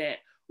area that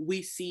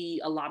we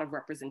see a lot of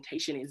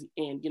representation is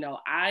in. You know,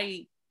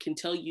 I can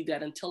tell you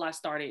that until I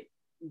started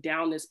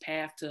down this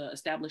path to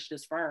establish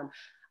this firm,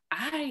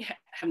 I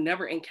have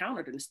never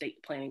encountered an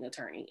estate planning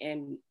attorney,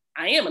 and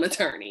I am an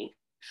attorney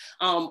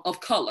of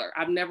color.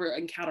 I've never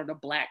encountered a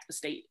Black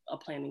estate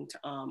planning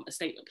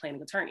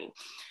attorney.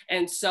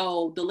 And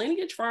so the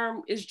Lineage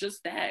firm is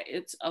just that.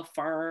 It's a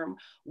firm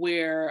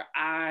where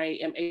I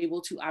am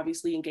able to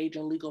obviously engage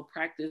in legal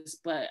practice,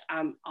 but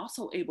I'm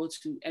also able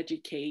to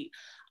educate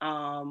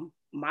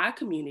my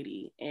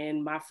community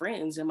and my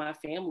friends and my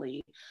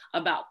family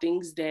about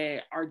things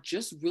that are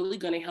just really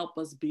going to help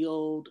us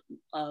build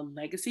a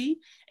legacy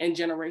and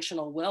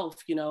generational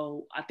wealth. You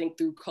know, I think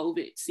through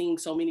COVID, seeing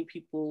so many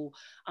people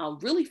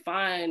really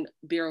find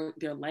their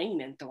lane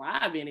and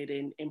thrive in it,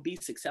 and be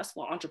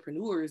successful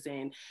entrepreneurs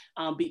and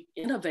be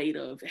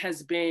innovative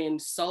has been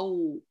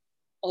so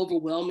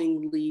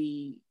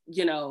overwhelmingly,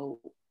 you know,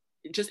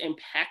 just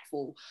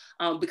impactful,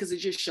 because it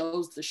just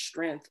shows the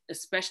strength,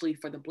 especially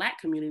for the Black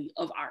community,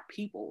 of our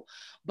people.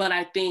 But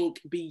I think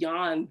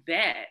beyond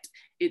that,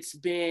 it's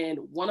been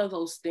one of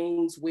those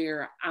things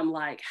where I'm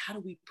like, how do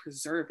we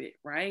preserve it,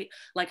 right?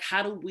 Like,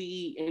 how do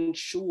we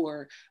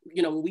ensure,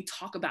 you know, when we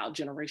talk about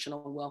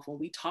generational wealth, when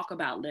we talk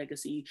about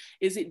legacy,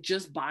 is it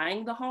just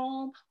buying the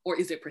home, or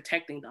is it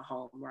protecting the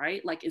home,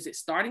 right? Like, is it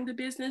starting the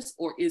business,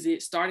 or is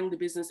it starting the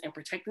business and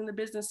protecting the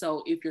business?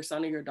 So if your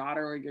son or your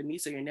daughter or your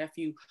niece or your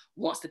nephew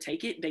wants to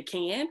take it, they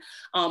can,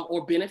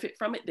 or benefit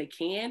from it, they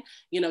can.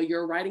 You know,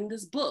 you're writing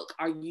this book.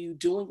 Are you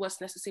doing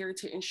what's necessary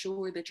to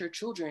ensure that your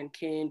children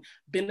can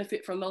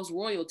benefit from those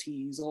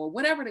royalties, or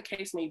whatever the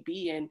case may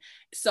be? And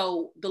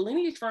so the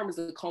Lineage firm is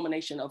a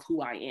culmination of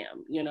who I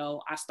am. You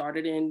know, I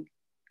started in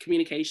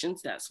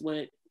communications. That's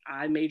what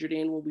I majored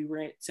in when we were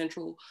at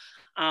Central.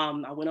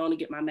 I went on to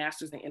get my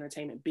master's in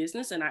entertainment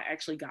business, and I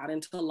actually got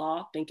into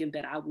law thinking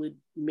that I would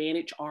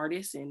manage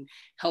artists and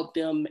help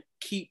them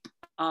keep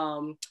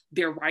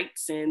their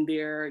rights and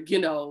their, you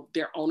know,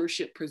 their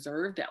ownership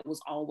preserved. That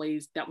was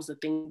the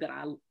thing that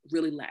I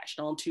really latched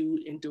onto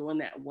in doing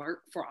that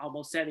work for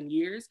almost 7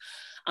 years.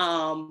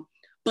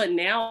 But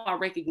now I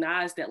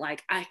recognize that,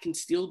 like, I can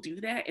still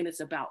do that, and it's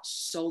about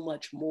so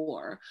much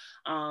more.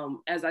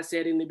 As I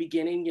said in the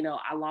beginning, you know,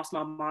 I lost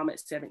my mom at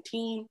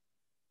 17.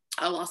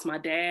 I lost my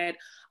dad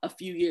a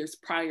few years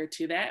prior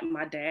to that.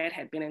 My dad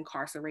had been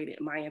incarcerated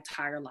my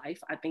entire life.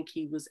 I think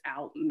he was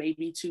out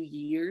maybe 2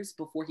 years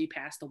before he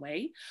passed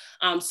away.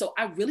 So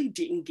I really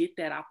didn't get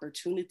that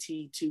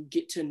opportunity to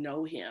get to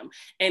know him.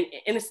 And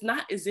it's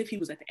not as if he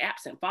was an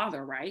absent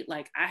father, right?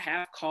 Like, I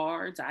have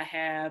cards, I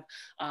have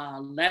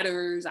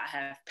letters, I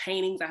have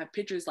paintings, I have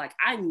pictures. Like,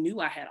 I knew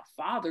I had a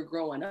father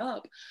growing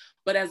up,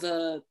 but as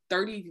a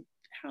 32,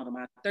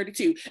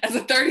 as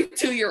a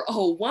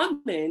 32-year-old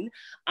woman,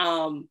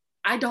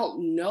 I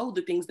don't know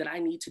the things that I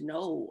need to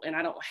know, and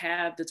I don't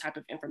have the type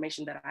of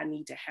information that I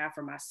need to have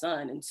for my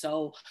son. And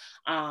so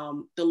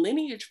the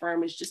Lineage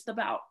firm is just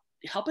about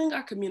helping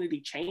our community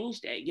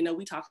change that. You know,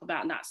 we talk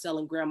about not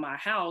selling grandma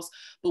house,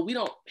 but we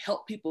don't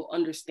help people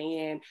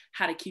understand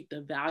how to keep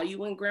the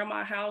value in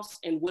grandma house,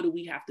 and what do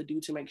we have to do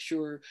to make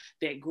sure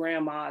that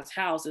grandma's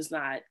house is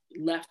not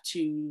left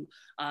to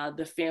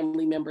the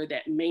family member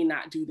that may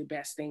not do the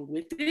best thing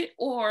with it,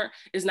 or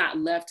is not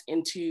left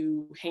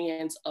into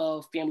hands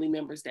of family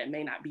members that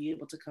may not be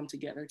able to come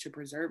together to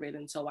preserve it.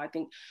 And so I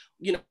think,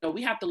 you know,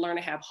 we have to learn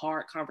to have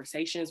hard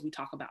conversations. We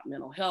talk about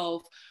mental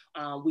health,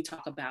 we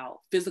talk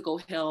about physical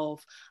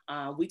health,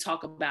 we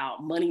talk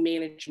about money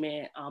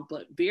management,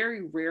 but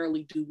very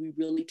rarely do we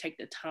really take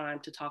the time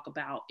to talk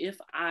about, if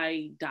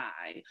I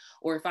die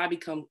or if I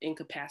become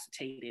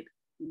incapacitated,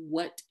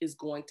 what is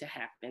going to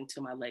happen to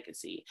my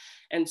legacy.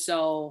 And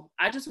so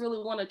I just really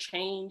want to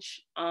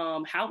change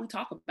how we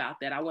talk about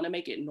that. I want to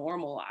make it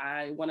normal.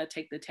 I want to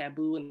take the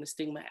taboo and the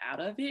stigma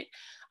out of it.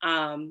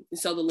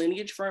 So the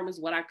Lineage firm is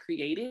what I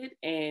created.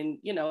 And,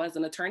 you know, as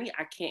an attorney,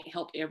 I can't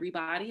help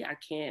everybody.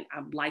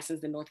 I'm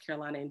licensed in North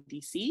Carolina and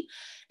DC.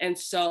 And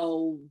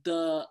so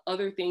the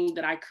other thing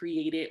that I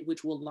created,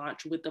 which will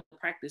launch with the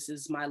practice,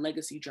 is my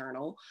legacy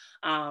journal.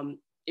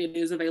 It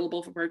is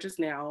available for purchase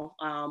now,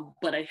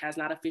 but it has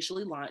not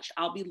officially launched.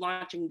 I'll be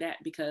launching that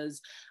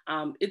because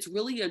it's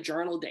really a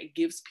journal that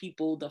gives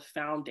people the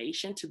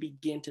foundation to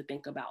begin to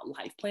think about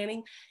life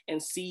planning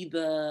and see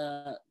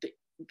the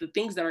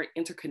things that are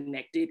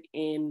interconnected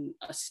in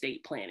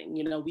estate planning.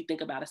 You know, we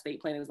think about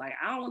estate planning as like,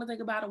 I don't want to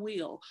think about a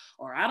will,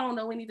 or I don't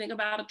know anything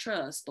about a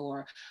trust,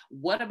 or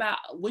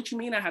what you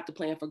mean I have to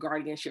plan for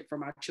guardianship for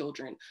my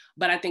children?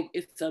 But I think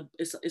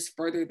it's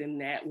further than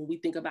that. When we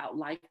think about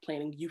life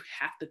planning, you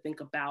have to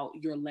think about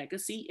your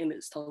legacy in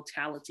its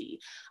totality.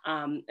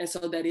 And so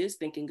that is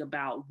thinking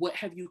about, what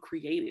have you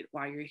created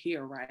while you're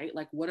here, right?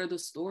 Like, what are the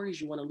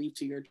stories you want to leave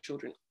to your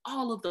children?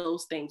 All of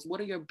those things. What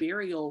are your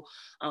burial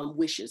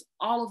wishes?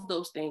 All of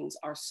those things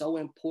are so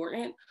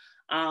important.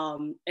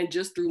 And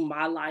just through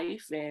my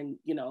life and,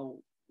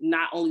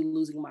 not only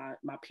losing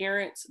my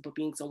parents, but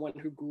being someone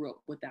who grew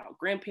up without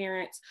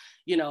grandparents,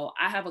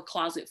 I have a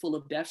closet full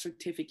of death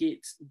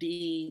certificates,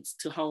 deeds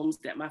to homes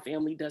that my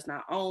family does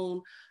not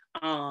own,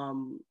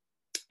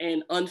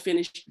 and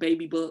unfinished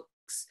baby books,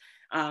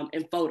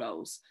 and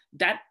photos.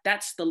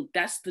 That's the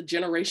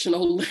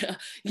generational,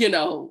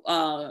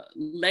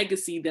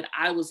 legacy that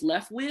I was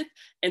left with,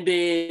 and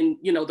then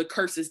the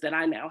curses that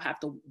I now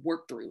have to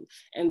work through.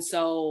 And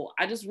so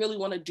I just really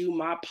want to do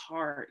my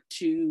part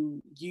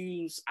to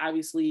use,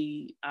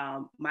 obviously,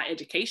 my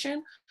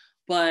education,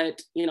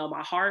 but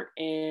my heart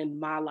and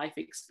my life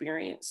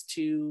experience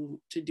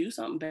to do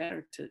something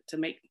better, to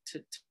make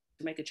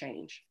a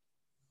change.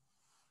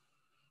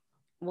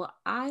 Well,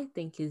 I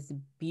think it's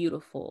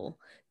beautiful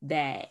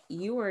that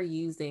you are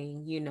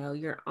using,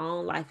 your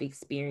own life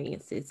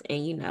experiences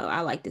and, I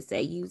like to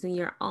say using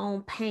your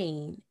own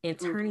pain and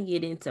turning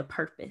it into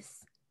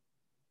purpose.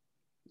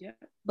 Yeah.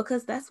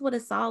 Because that's what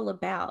it's all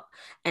about.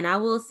 And I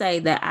will say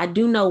that I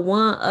do know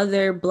one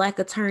other Black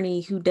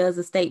attorney who does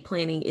estate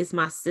planning is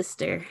my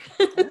sister.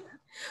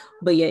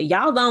 But yeah,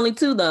 y'all the only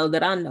two though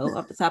that I know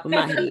off the top of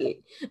my head.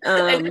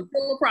 And it's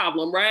still a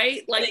problem,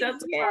 right? Like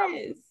that's yes. a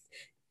problem.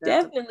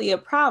 Definitely a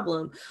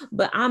problem,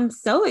 but I'm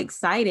so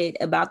excited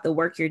about the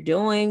work you're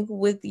doing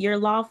with your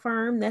law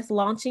firm that's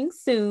launching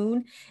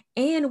soon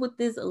and with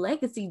this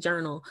legacy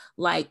journal.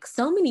 Like,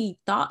 so many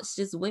thoughts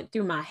just went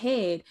through my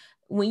head.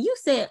 When you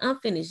said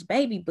unfinished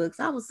baby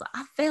books, I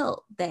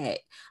felt that.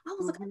 I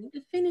was like, I need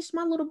to finish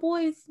my little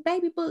boy's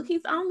baby book.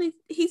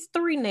 He's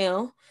 3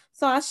 now.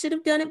 So I should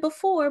have done it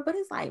before, but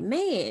it's like,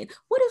 man,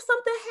 what if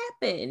something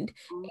happened?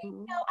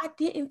 And, I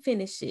didn't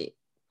finish it.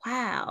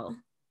 Wow.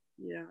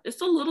 Yeah, it's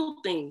the little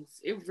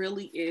things. It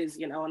really is,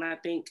 and I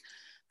think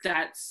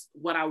that's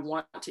what I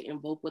want to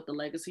invoke with the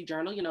legacy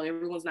journal.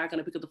 Everyone's not going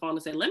to pick up the phone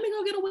and say, let me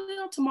go get a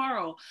will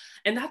tomorrow.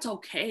 And that's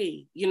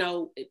okay.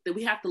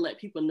 We have to let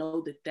people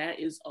know that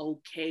that is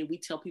okay. We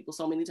tell people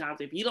so many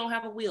times, if you don't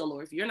have a will,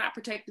 or if you're not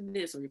protecting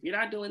this, or if you're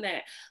not doing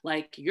that,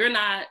 like you're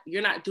not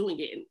doing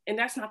it. And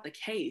that's not the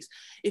case.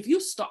 If you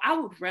start, I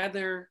would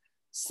rather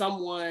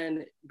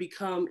someone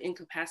become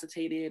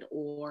incapacitated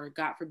or,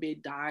 God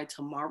forbid, die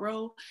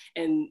tomorrow,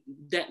 and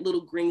that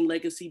little green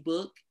legacy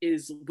book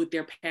is with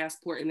their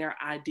passport and their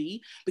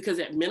ID, because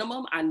at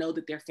minimum I know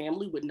that their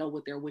family would know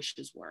what their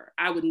wishes were.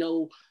 I would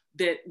know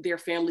that their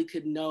family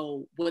could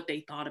know what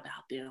they thought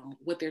about them,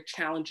 what their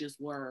challenges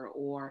were,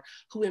 or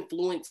who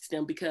influenced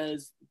them,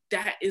 because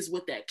that is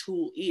what that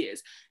tool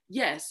is.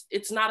 Yes,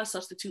 it's not a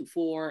substitute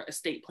for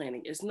estate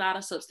planning. It's not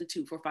a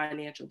substitute for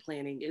financial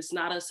planning. It's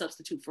not a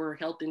substitute for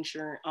health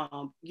insurance,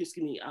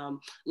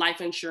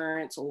 life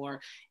insurance, or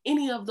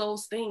any of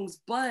those things,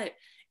 but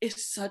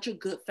it's such a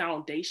good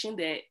foundation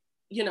that,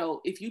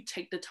 if you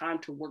take the time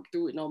to work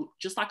through it,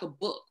 just like a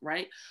book,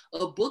 right?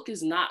 A book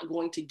is not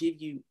going to give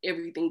you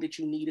everything that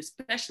you need,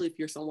 especially if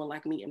you're someone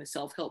like me into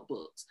self-help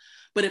books.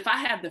 But if I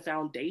have the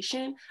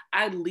foundation,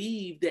 I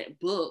leave that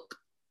book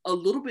a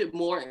little bit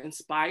more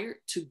inspired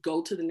to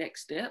go to the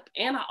next step.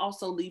 And I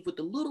also leave with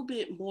a little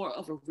bit more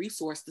of a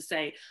resource to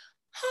say,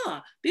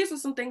 these are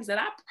some things that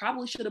I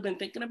probably should have been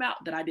thinking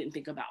about that I didn't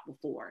think about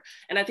before.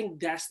 And I think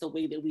that's the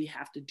way that we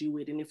have to do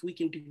it. And if we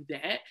can do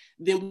that,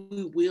 then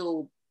we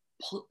will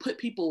put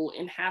people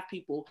and have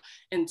people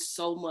in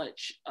so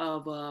much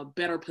of a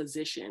better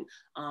position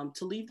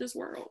to leave this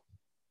world.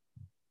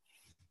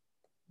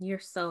 You're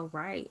so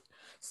right.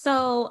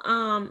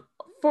 So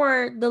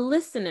for the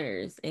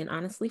listeners, and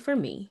honestly for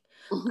me,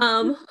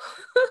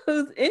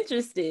 who's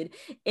interested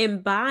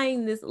in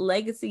buying this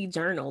legacy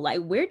journal,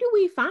 like, where do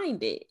we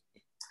find it?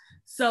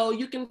 So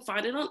you can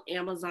find it on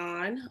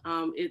Amazon.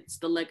 It's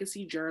the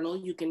Legacy Journal.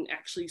 You can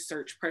actually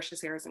search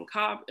Precious Harrison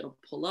Cobb. It'll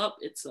pull up.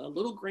 It's a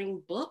little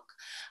green book.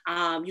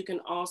 You can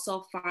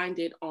also find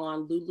it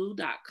on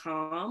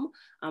lulu.com.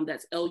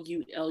 That's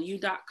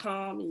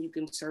LULU.com. And you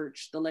can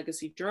search the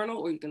Legacy Journal,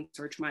 or you can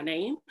search my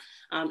name,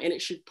 and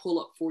it should pull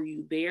up for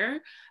you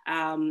there.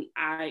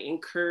 I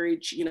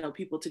encourage,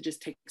 people to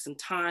just take some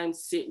time,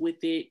 sit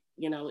with it.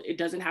 It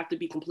doesn't have to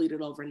be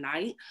completed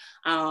overnight.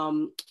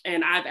 And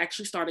I've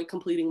actually started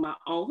completing my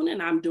own,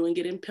 and I'm doing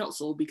it in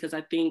pencil, because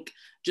I think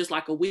just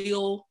like a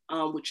wheel,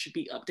 which should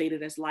be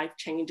updated as life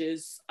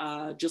changes,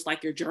 just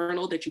like your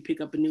journal, that you pick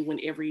up a new one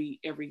every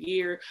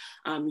year.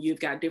 You've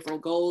got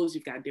different goals,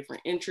 you've got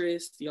different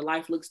interests, your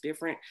life looks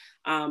different.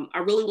 I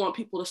really want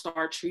people to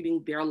start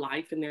treating their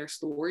life and their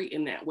story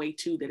in that way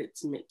too, that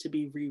it's meant to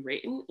be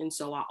rewritten. And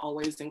so I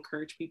always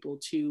encourage people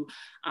to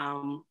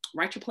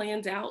write your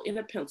plans out in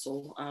a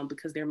pencil,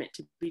 because they're meant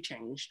to be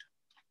changed.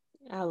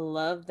 I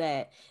love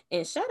that.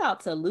 And shout out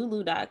to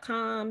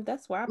lulu.com.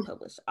 That's where I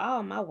publish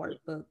all my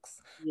workbooks.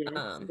 Yes.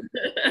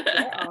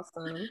 They're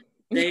awesome.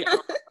 They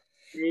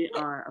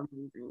are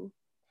amazing.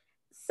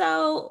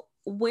 So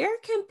where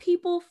can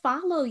people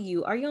follow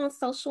you? Are you on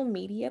social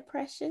media,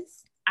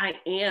 Precious? I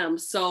am.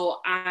 So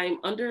I'm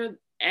under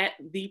at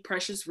the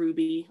Precious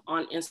Ruby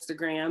on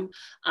Instagram.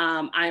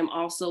 I am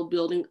also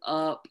building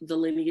up the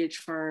Lineage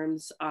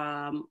Firm's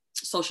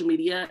social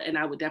media, and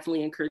I would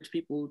definitely encourage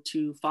people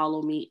to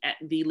follow me at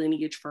The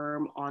Lineage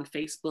Firm on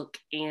Facebook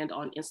and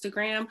on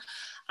Instagram.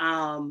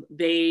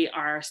 They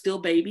are still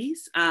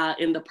babies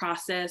in the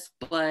process,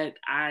 but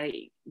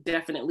I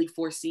definitely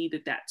foresee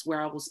that that's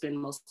where I will spend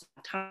most of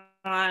my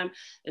time.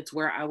 It's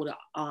where I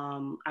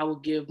will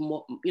give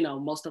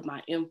most of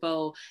my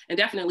info, and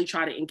definitely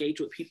try to engage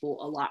with people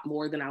a lot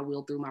more than I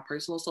will through my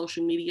personal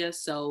social media.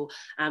 So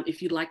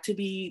if you'd like to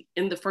be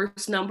in the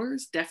first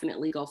numbers,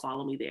 definitely go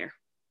follow me there.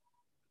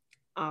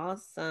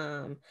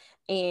 Awesome.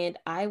 And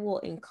I will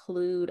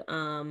include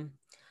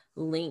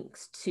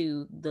links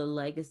to the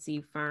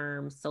Legacy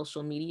Firm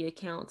social media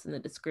accounts in the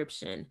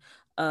description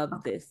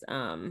of this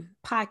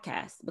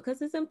podcast,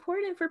 because it's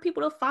important for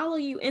people to follow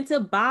you and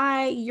to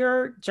buy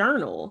your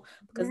journal,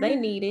 because they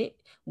need it.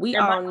 We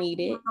all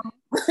need it.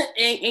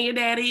 And your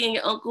daddy and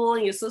your uncle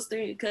and your sister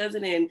and your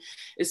cousin, and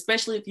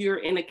especially if you're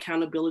in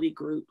accountability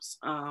groups.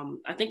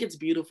 I think it's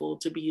beautiful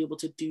to be able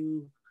to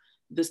do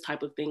this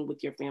type of thing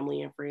with your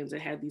family and friends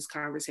and have these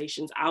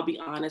conversations. I'll be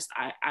honest,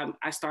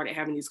 I started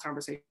having these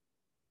conversations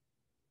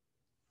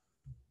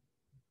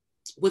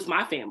with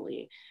my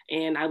family,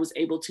 and I was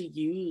able to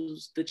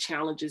use the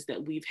challenges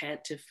that we've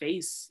had to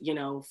face,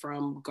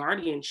 from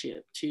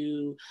guardianship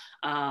to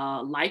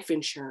life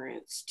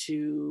insurance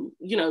to,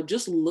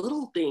 just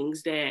little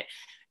things that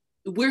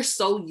we're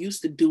so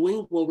used to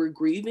doing when we're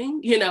grieving.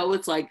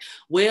 It's like,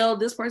 well,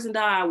 this person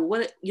died,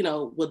 well,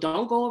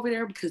 don't go over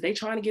there because they're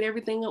trying to get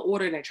everything in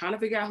order and they're trying to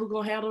figure out who's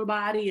going to handle the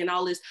body and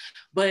all this.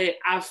 But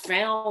I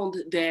found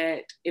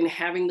that in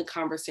having the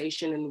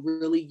conversation and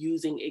really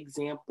using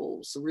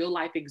examples, real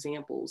life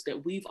examples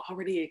that we've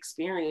already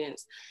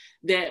experienced,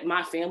 that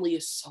my family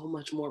is so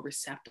much more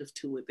receptive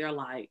to it. They're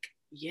like,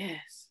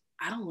 yes,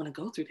 I don't want to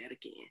go through that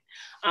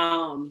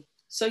again.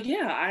 So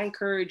yeah, I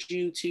encourage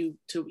you to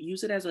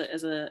use it as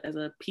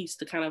a piece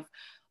to kind of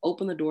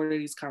open the door to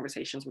these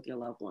conversations with your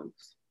loved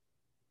ones.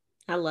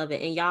 I love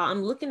it. And y'all,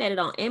 I'm looking at it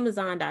on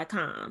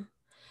Amazon.com.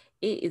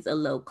 It is a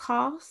low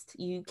cost.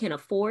 You can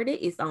afford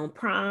it. It's on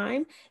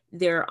Prime.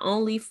 There are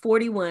only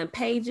 41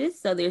 pages,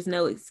 so there's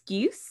no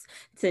excuse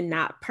to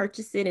not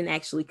purchase it and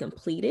actually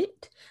complete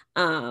it.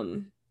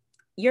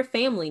 Your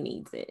family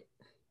needs it.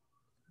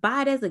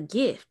 Buy it as a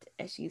gift,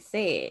 as you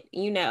said.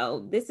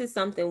 This is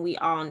something we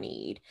all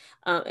need,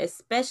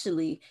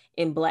 especially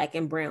in Black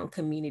and Brown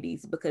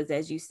communities, because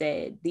as you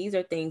said, these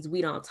are things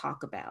we don't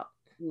talk about.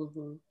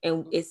 Mm-hmm.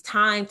 And it's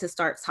time to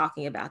start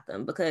talking about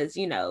them because,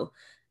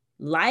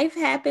 life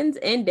happens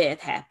and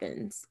death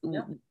happens.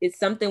 Yep. It's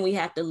something we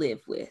have to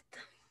live with.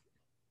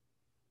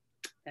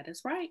 That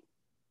is right.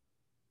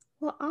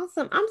 Well,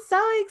 awesome. I'm so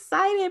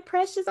excited,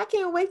 Precious. I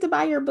can't wait to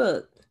buy your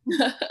book.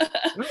 I'm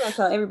going to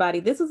tell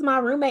everybody, this was my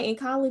roommate in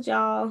college,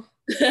 y'all.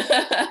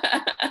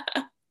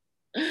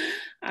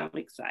 I'm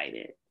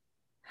excited.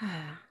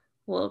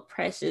 Well,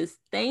 Precious,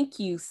 thank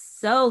you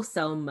so,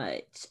 so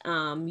much.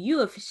 You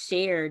have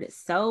shared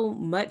so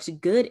much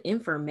good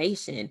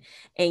information.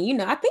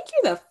 And, I think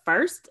you're the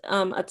first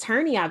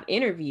attorney I've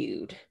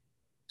interviewed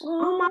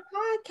on my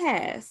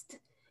podcast.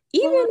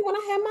 Even when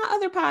I had my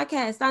other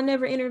podcast, I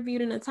never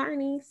interviewed an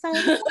attorney. So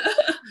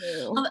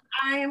well,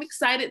 I am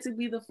excited to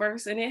be the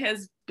first, and it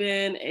has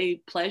been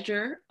a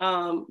pleasure.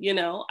 I'll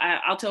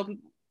tell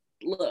people,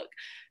 look,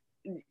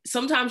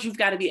 sometimes you've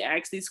got to be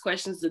asked these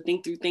questions to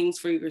think through things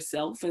for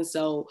yourself. And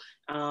so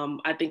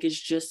I think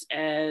it's just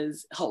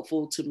as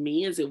helpful to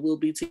me as it will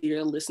be to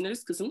your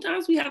listeners, because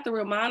sometimes we have to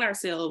remind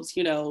ourselves,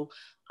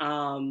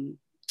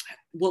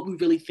 what we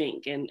really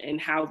think and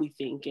how we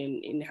think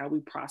and how we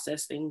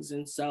process things.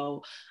 And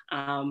so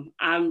I'm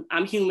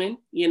human,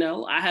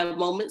 I have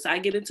moments I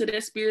get into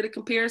that spirit of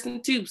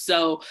comparison too.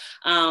 So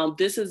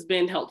this has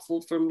been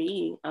helpful for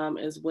me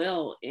as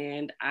well.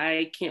 And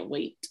I can't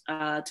wait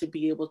to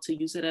be able to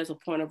use it as a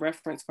point of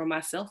reference for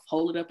myself,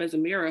 hold it up as a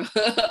mirror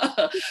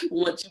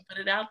once you put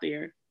it out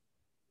there.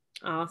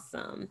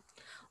 Awesome.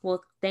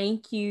 Well,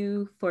 thank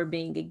you for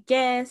being a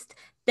guest.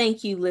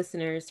 Thank you,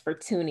 listeners, for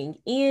tuning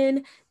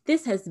in.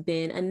 This has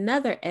been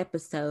another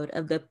episode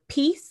of the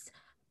Peace,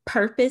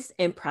 Purpose,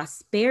 and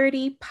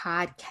Prosperity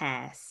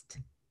Podcast.